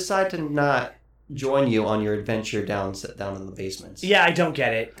 but decide to not join you on your adventure down in the basements." Yeah, I don't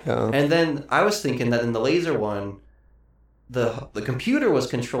get it. Oh. And then I was thinking that in the laser one, the computer was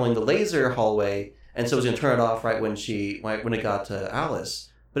controlling the laser hallway, and so it was gonna turn it off right when it got to Alice.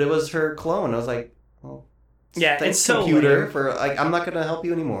 But it was her clone. I was like, well, Yeah, thanks, it's so computer lame. for like, I'm not gonna help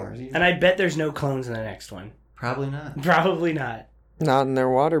you anymore. And I bet there's no clones in the next one. Probably not. Probably not. Not in their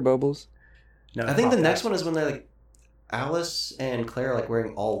water bubbles. No, I think the fuck next that. one is when they're like, Alice and Claire are like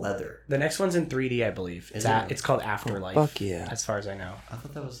wearing all leather. The next one's in 3D, I believe. Is It's, it? it's called Afterlife. Fuck yeah. As far as I know. I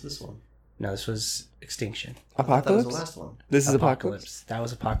thought that was this one. No, this was Extinction. I thought that was Apocalypse? the last one. This is Apocalypse? That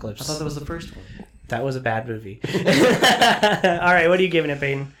was Apocalypse. I thought that was the first one. That was a bad movie. All right, what are you giving it,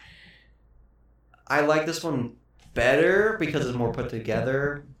 Peyton? I like this one better because it's more put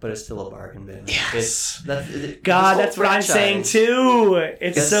together, but it's still a bargain bin. Yes. This God, whole that's what I'm saying franchise- too.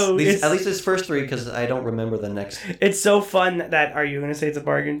 It's Yes, so at least this first three because I don't remember the next. it's so fun that are you going to say it's a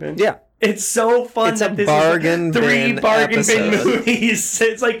bargain bin? Yeah. It's so fun It's that a this bargain is three bin bargain bin episode. movies.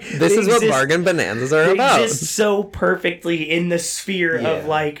 It's like This they is what exist- bargain bonanzas are they about. exist so perfectly in the sphere Yeah. of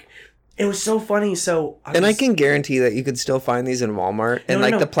like. It was so funny. So And I can guarantee that you could still find these in Walmart. And No,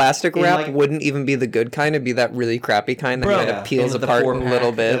 like no. the plastic In, wrap like- wouldn't even be the good kind. It'd be that really crappy kind that Bro. kind of peels in the apart in 4-pack little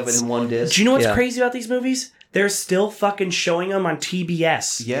of bits. in one disc. Do you know what's Yeah. crazy about these movies? They're still fucking showing them on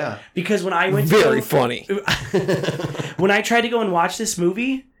TBS. Yeah. Because when I went to Very go- funny. when I tried to go and watch this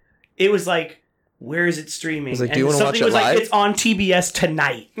movie, it was like, where is it streaming? was like, and do you wanna something watch it was like, live? it's on TBS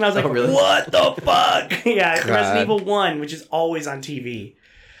tonight. And I was like, Oh, really? what the fuck? Yeah, God. Resident Evil 1, which is always on TV.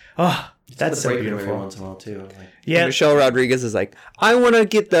 Oh, that's The so break room every beautiful. once in a while too. Like, Yeah, Michelle Rodriguez is like, I want to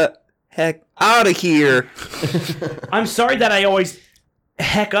get the heck out of here. I'm sorry that I always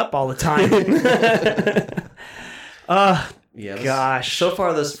heck up all the time. yeah, Gosh. So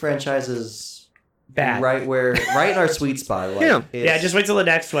far, this franchise is Bad. right in our sweet spot. Like, Yeah. Yeah, just wait till the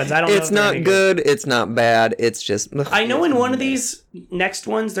next ones. I don't know. It's if they're not any good. It's not bad. It's just. I know in one of these next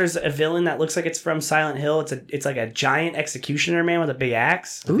ones, there's a villain that looks like it's from Silent Hill. It's like a giant executioner man with a big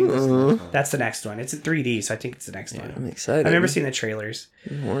axe. Ooh, That's the next one. It's in 3D, so I think it's the next I'm one. excited. I've never seen the trailers.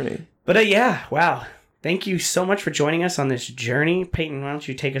 Good morning. But yeah, wow. Thank you so much for joining us on this journey. Peyton, why don't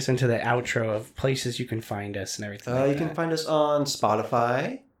you take us into the outro of places you can find us and everything like you can that. find us on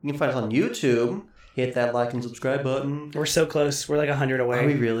Spotify. You can find us on YouTube. Hit that like and subscribe button. We're so close. We're like 100 away. Are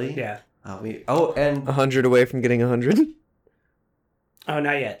we really? Yeah. And 100 away from getting 100. Oh,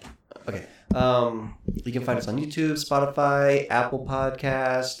 not yet. okay. You can find us on YouTube, Spotify, Apple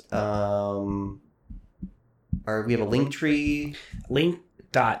Podcast. Or we have a link tree.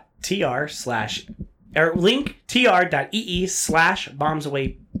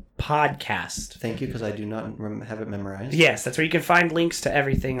 link.tr.ee/bombsaway podcast. Thank you, because I do not have it memorized. Yes, that's where you can find links to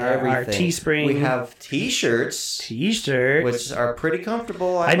everything. Our Everything. Teespring. We have T-shirts, T-shirts. which are pretty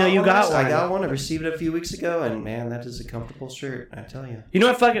comfortable. I know bought you got I one. got one. I received it a few weeks ago, and man, that is a comfortable shirt. I tell you. You know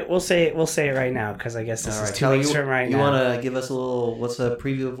what? Fuck it. We'll say it right now because I guess this All is right, 2 Kelly, weeks from right you now. want to give us a little? What's a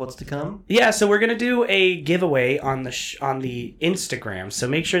preview of what's to come? Yeah, so we're gonna do a giveaway on the on the Instagram. So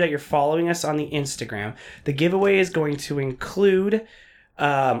make sure that you're following us on the Instagram. The giveaway is going to include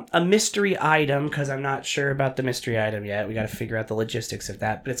a mystery item because I'm not sure about the mystery item yet. We got to figure out the logistics of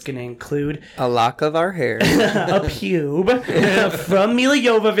that, but it's going to include A lock of our hair. a pube from Mila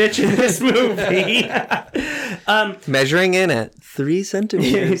Jovovich in this movie. Measuring in at 3 It's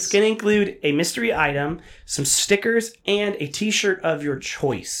centimeters. going to include a mystery item, some stickers, and a T-shirt of your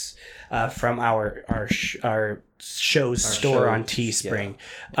choice from our show's store on shows, Teespring.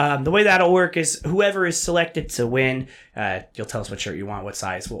 The way that'll work is whoever is selected to win, you'll tell us what shirt you want, what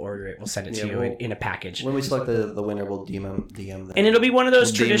size, we'll order it, we'll send it to you in a package. When we select the winner, we'll DM them. And it'll be one of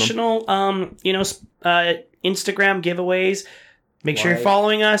those We'll DM 'em. traditional, Instagram giveaways. Make sure you're Like.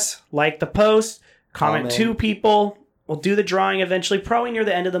 following us, like the post, comment Comment. 2 people. We'll do the drawing eventually, probably near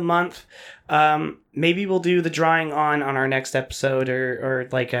the end of the month. Maybe we'll do the drawing on our next episode or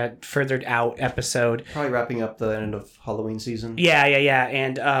like a furthered out episode. Probably wrapping up the end of Halloween season. Yeah.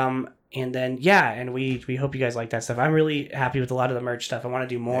 And then and we hope you guys like that stuff. I'm really happy with a lot of the merch stuff. I want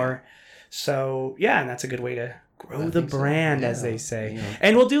to do more. So and that's a good way to grow the think so. brand, Yeah. as they say. Yeah.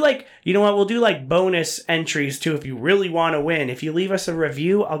 And we'll do we'll do like bonus entries too if you really want to win. If you leave us a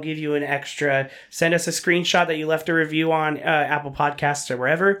review, I'll give you an extra. Send us a screenshot that you left a review on Apple Podcasts or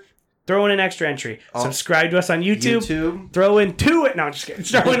wherever. Throw in an extra entry. Subscribe to us on YouTube. Throw in 2. No, I'm just kidding.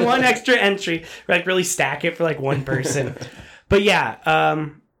 Throw in 1 extra entry. Like really stack it for like one person. But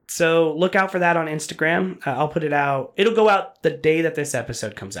so look out for that on Instagram. I'll put it out. It'll go out the day that this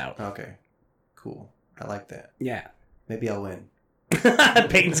episode comes out. Okay. Cool. I like that. Yeah. Maybe I'll win.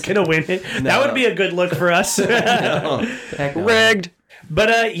 Peyton's gonna win it. That would be a good look for us. No. Heck no. Rigged. But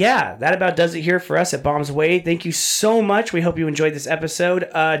that about does it here for us at Bombs Away. Thank you so much. We hope you enjoyed this episode.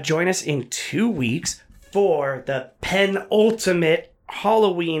 Join us in 2 weeks for the penultimate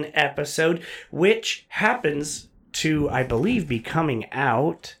Halloween episode, which happens to, I believe, be coming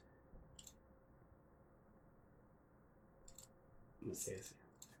out. Let me see this.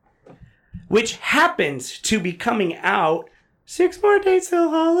 Which happens to be coming out 6 more days till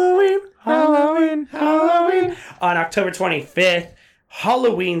Halloween. Halloween. On October 25th.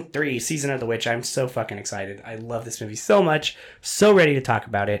 Halloween 3, Season of the Witch. I'm so fucking excited. I love this movie so much. So ready to talk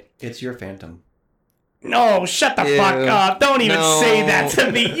about it. It's your Phantom. No, shut the fuck up. Don't even say that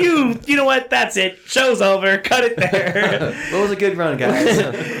to me. You know what? That's it. Show's over. Cut it there. What was a good run, guys?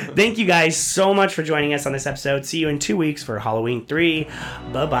 Thank you guys so much for joining us on this episode. See you in 2 weeks for Halloween 3.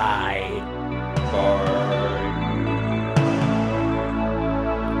 Bye-bye.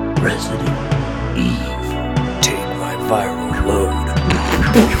 Resident Eve, take my viral load.